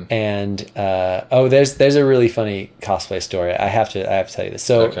 And there's a really funny cosplay story. I have to tell you this.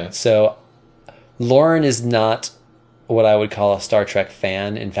 So Lauren is not what I would call a Star Trek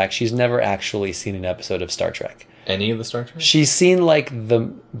fan. In fact, she's never actually seen an episode of Star Trek. Any of the Star Trek? She's seen like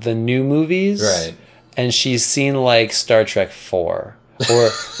the new movies, right? And she's seen like Star Trek 4 or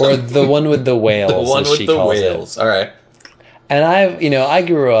the one with the whales. The one with the whales. All right. And I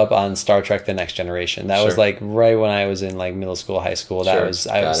grew up on Star Trek: The Next Generation. That was like right when I was in like middle school, high school. I was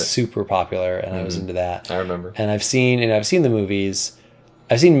super popular, and I was into that. I remember. And I've seen the movies.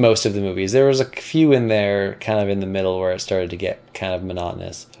 I've seen most of the movies. There was a few in there, kind of in the middle, where it started to get kind of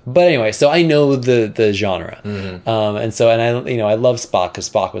monotonous. But anyway, so I know the genre, and I love Spock because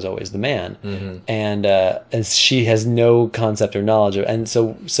Spock was always the man, and she has no concept or knowledge of, and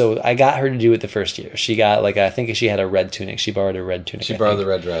so I got her to do it the first year. She got I think she had a red tunic. She borrowed a red tunic. She borrowed the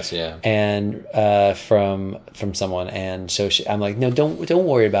red dress, yeah, and from someone, and so I'm like, no, don't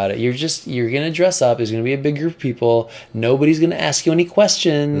worry about it. You're gonna dress up. There's gonna be a big group of people. Nobody's gonna ask you any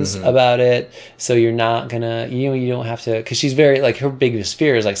questions about it. So you're not gonna, you don't have to, because she's very her biggest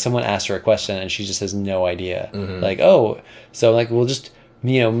fear is someone asks her a question and she just has no idea. So we'll just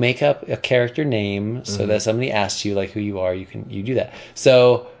make up a character name so that somebody asks you who you are, you do that.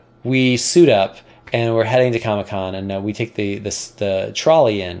 So we suit up and we're heading to Comic-Con, and we take the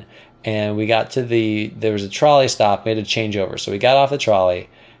trolley in, and we got to there was a trolley stop. We had to change over, so we got off the trolley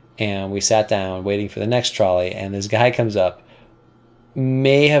and we sat down waiting for the next trolley, and this guy comes up,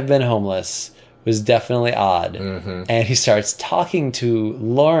 may have been homeless, was definitely odd, and he starts talking to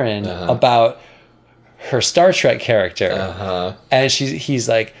Lauren about her Star Trek character, and he's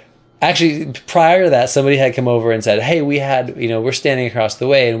like, actually prior to that, somebody had come over and said, hey, we're standing across the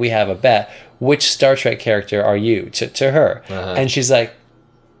way and we have a bet, which Star Trek character are you, to her, and she's like,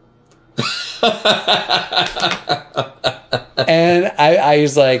 and I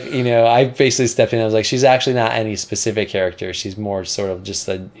was like, I basically stepped in. I was like, she's actually not any specific character. She's more sort of just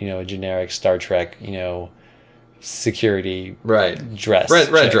a generic Star Trek, security dress.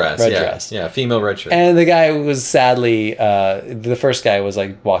 Red dress. Yeah, female red shirt. And the guy was sadly, the first guy was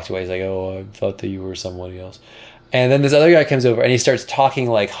walked away. He's like, oh, I thought that you were somebody else. And then this other guy comes over and he starts talking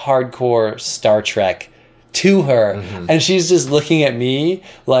hardcore Star Trek to her. And she's just looking at me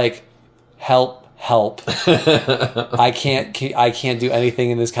like, help. I can't do anything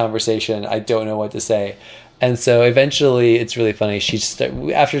in this conversation. I don't know what to say. And so eventually, it's really funny.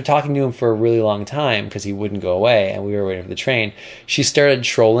 After talking to him for a really long time, because he wouldn't go away and we were waiting for the train, she started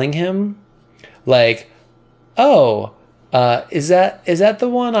trolling him, oh, is that the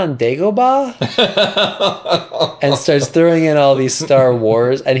one on Dagobah? And starts throwing in all these Star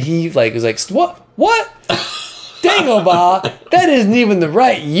Wars, and he was like, what? Danglebar, that isn't even the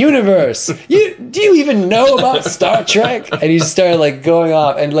right universe. Do you even know about Star Trek? And he started like going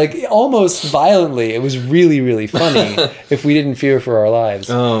off and like almost violently. It was really, really funny if we didn't fear for our lives.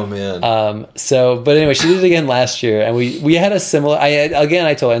 Oh man. But anyway, she did it again last year, and we had a similar.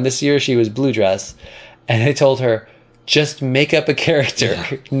 I told her, and this year she was blue dress, and I told her, just make up a character.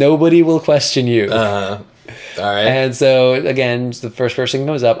 Yeah. Nobody will question you. All right. And so again, the first person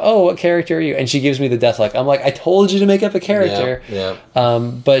comes up. Oh, what character are you? And she gives me the death look. I'm like, I told you to make up a character. Yeah.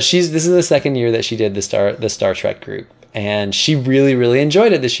 But this is the second year that she did the Star Trek group, and she really, really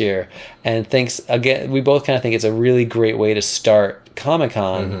enjoyed it this year. And we both kind of think it's a really great way to start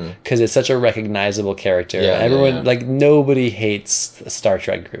Comic-Con because it's such a recognizable character. Yeah, everyone like nobody hates the Star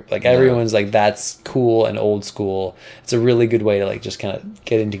Trek group. Like everyone's like, that's cool and old school. It's a really good way to like just kind of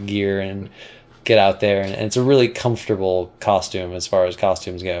get into gear and get out there, and it's a really comfortable costume as far as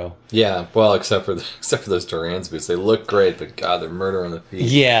costumes go. Yeah, well, except for those Duran's boots, they look great, but God, they're murder on the feet.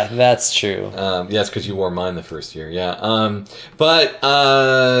 Yeah, that's true. Yeah, it's because you wore mine the first year. Yeah, but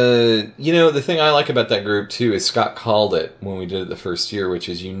the thing I like about that group too is Scott called it when we did it the first year, which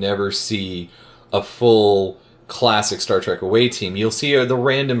is you never see a full classic Star Trek away team. You'll see the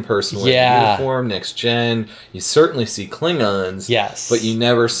random person wearing uniform, next gen. You certainly see Klingons. Yes. But you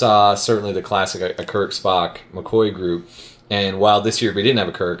never saw certainly the classic a Kirk, Spock, McCoy group. And while this year we didn't have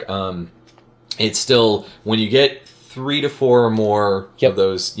a Kirk, it's still, when you get 3 to 4 or more of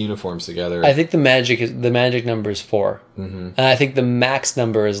those uniforms together. I think the magic number is 4. And I think the max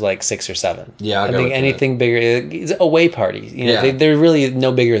number is like 6 or 7. Yeah, I think anything bigger, it's away party. They're really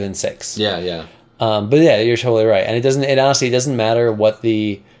no bigger than 6. Yeah. But yeah, you're totally right. And it honestly doesn't matter what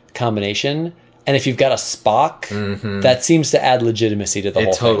the combination. And if you've got a Spock, that seems to add legitimacy to the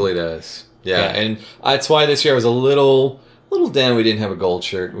whole thing. It totally does. Yeah. And that's why this year I was a little down we didn't have a gold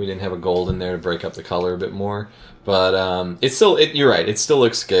shirt. We didn't have a gold in there to break up the color a bit more. But it's still, you're right, it still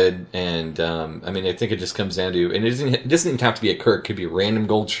looks good. And I think it just comes down to, and it doesn't even have to be a Kirk. It could be a random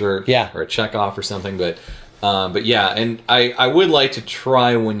gold shirt or a Chekhov or something. But yeah, and I would like to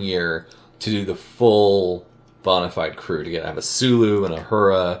try one year to do the full bona fide crew, to have a Sulu and a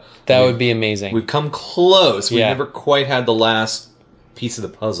Hura. That would be amazing. We've come close. We've never quite had the last piece of the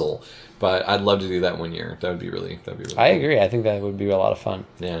puzzle, but I'd love to do that one year. That would be really cool. I agree. I think that would be a lot of fun.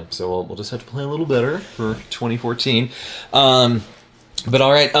 Yeah, so we'll just have to play a little better for 2014. But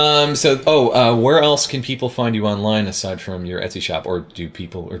all right. Where else can people find you online aside from your Etsy shop, or do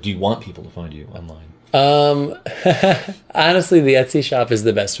you want people to find you online? Honestly, the Etsy shop is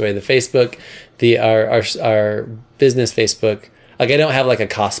the best way. The Facebook, our business Facebook. Like, I don't have like a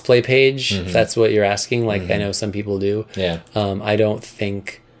cosplay page, if that's what you're asking. Like, I know some people do. Yeah. I don't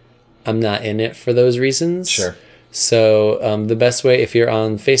think I'm not in it for those reasons. Sure. So, the best way, if you're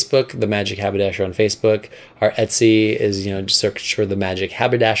on Facebook, the Magic Haberdasher on Facebook. Our Etsy is, just search for the Magic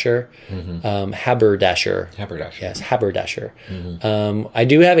Haberdasher. Haberdasher. Yes, Haberdasher. I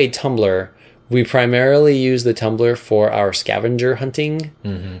do have a Tumblr. We primarily use the Tumblr for our scavenger hunting.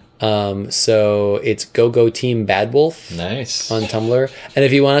 So it's Go Team Bad Wolf. Nice. On Tumblr. And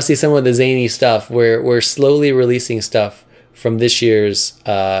if you want to see some of the zany stuff, we're slowly releasing stuff from this year's,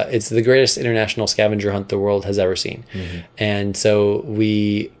 it's the greatest international scavenger hunt the world has ever seen. And so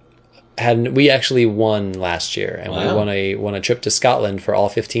we actually won last year, and we won a trip to Scotland for all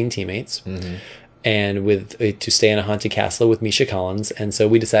 15 teammates. And to stay in a haunted castle with Misha Collins. And so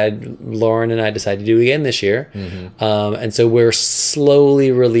Lauren and I decided to do it again this year. And so we're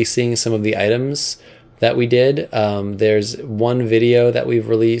slowly releasing some of the items that we did. There's one video that we've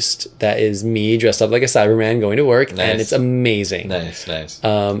released that is me dressed up like a Cyberman going to work, and it's amazing. Nice.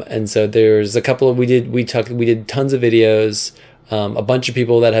 And so there's a couple of, we did tons of videos. A bunch of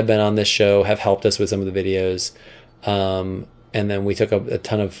people that have been on this show have helped us with some of the videos. And then we took a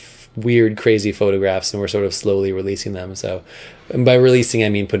ton of weird, crazy photographs, and we're sort of slowly releasing them. So, and by releasing, I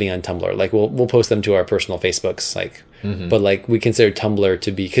mean putting on Tumblr. Like we'll post them to our personal Facebooks, but like we consider Tumblr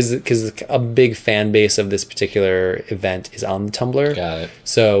to be, because a big fan base of this particular event is on the Tumblr. Got it.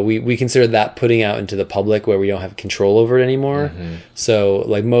 So we consider that putting out into the public where we don't have control over it anymore. So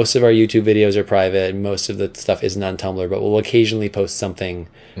like most of our YouTube videos are private, and most of the stuff isn't on Tumblr, but we'll occasionally post something,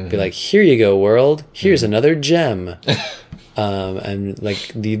 be like, here you go, world, here's another gem. And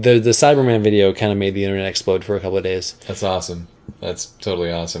like the Cyberman video kind of made the internet explode for a couple of days. That's awesome. That's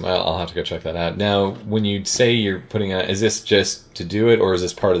totally awesome. I'll have to go check that out. Now, when you say you're putting out, is this just to do it, or is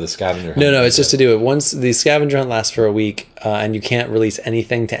this part of the scavenger hunt? No, it's just to do it. Once the scavenger hunt lasts for a week, and you can't release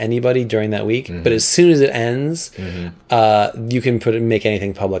anything to anybody during that week. But as soon as it ends, you can make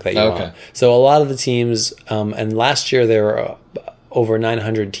anything public that you want. So a lot of the teams, and last year there were over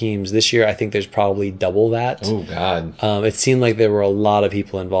 900 teams. This year, I think there's probably double that. Oh God. It seemed like there were a lot of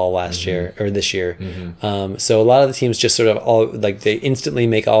people involved last year or this year. So a lot of the teams just sort of all like they instantly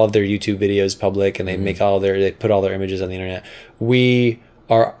make all of their YouTube videos public, and they they put all their images on the internet.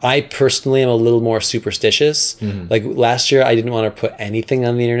 I personally am a little more superstitious. Like last year, I didn't want to put anything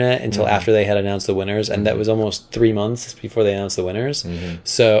on the internet until after they had announced the winners, and that was almost 3 months before they announced the winners.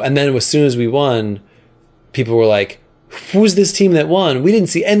 So, and then as soon as we won, people were like, "Who's this team that won? We didn't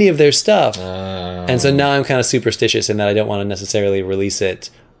see any of their stuff." And so now I'm kind of superstitious in that I don't want to necessarily release it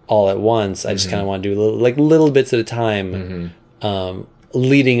all at once. I just kind of want to do little bits at a time,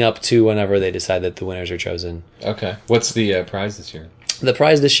 leading up to whenever they decide that the winners are chosen. Okay. What's the prize this year? The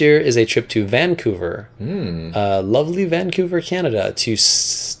prize this year is a trip to Vancouver, lovely Vancouver, Canada,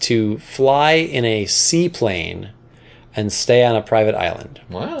 to fly in a seaplane and stay on a private island.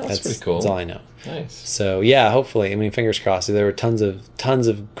 Wow, that's pretty cool. That's all I know. Nice. So yeah, hopefully. I mean, fingers crossed. There were tons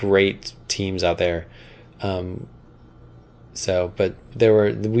of great teams out there. But there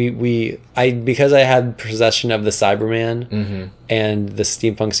were because I had possession of the Cyberman and the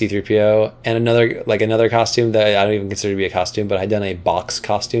Steampunk C-3PO and another costume that I don't even consider to be a costume, but I'd done a box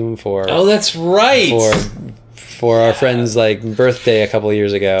costume for. Oh, that's right. For our friend's birthday a couple of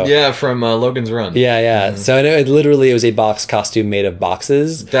years ago. Yeah, from Logan's Run. Yeah. So it literally was a box costume made of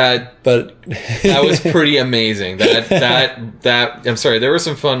boxes. That was pretty amazing. That I'm sorry, there were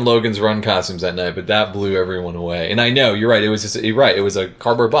some fun Logan's Run costumes that night, but that blew everyone away. And I know you're right. You're right. It was a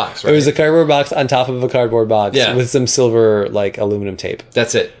cardboard box. Right? It was a cardboard box on top of a cardboard box with some silver aluminum tape.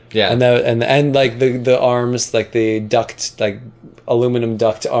 That's it. Yeah. And the arms, the duct, aluminum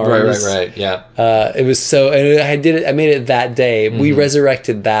duct arms. Right. Yeah. It was so, and I made it that day. We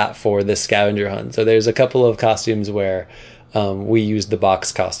resurrected that for the scavenger hunt. So there's a couple of costumes where we used the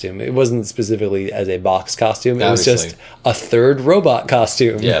box costume. It wasn't specifically as a box costume. It was just a third robot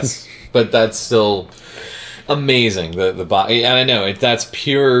costume. Yes, but that's still amazing. The box, and I know that's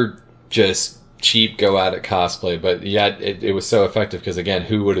pure just cheap go at it cosplay, but yet it was so effective because again,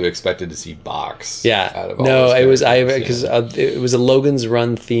 who would have expected to see box? Yeah, out of all those it was characters, it was a Logan's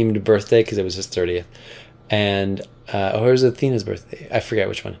Run themed birthday because it was his 30th, and or was it Athena's birthday? I forget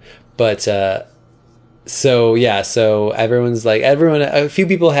which one, but so everyone's a few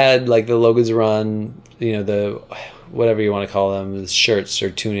people had the Logan's Run, the whatever you want to call them, the shirts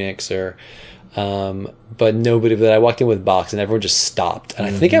or tunics or. But nobody. But I walked in with box, and everyone just stopped. And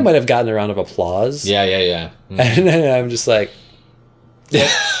I think I might have gotten a round of applause. Yeah. And then I'm just like,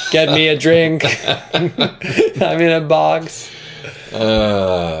 get me a drink. I'm in a box.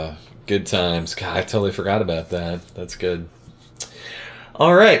 Good times. God, I totally forgot about that. That's good.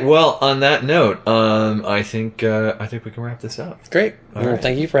 All right. Well, on that note, I think we can wrap this up. Great. Right.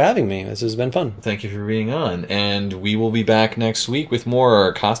 Thank you for having me. This has been fun. Thank you for being on, and we will be back next week with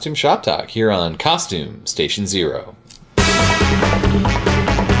more Costume Shop Talk here on Costume Station Zero.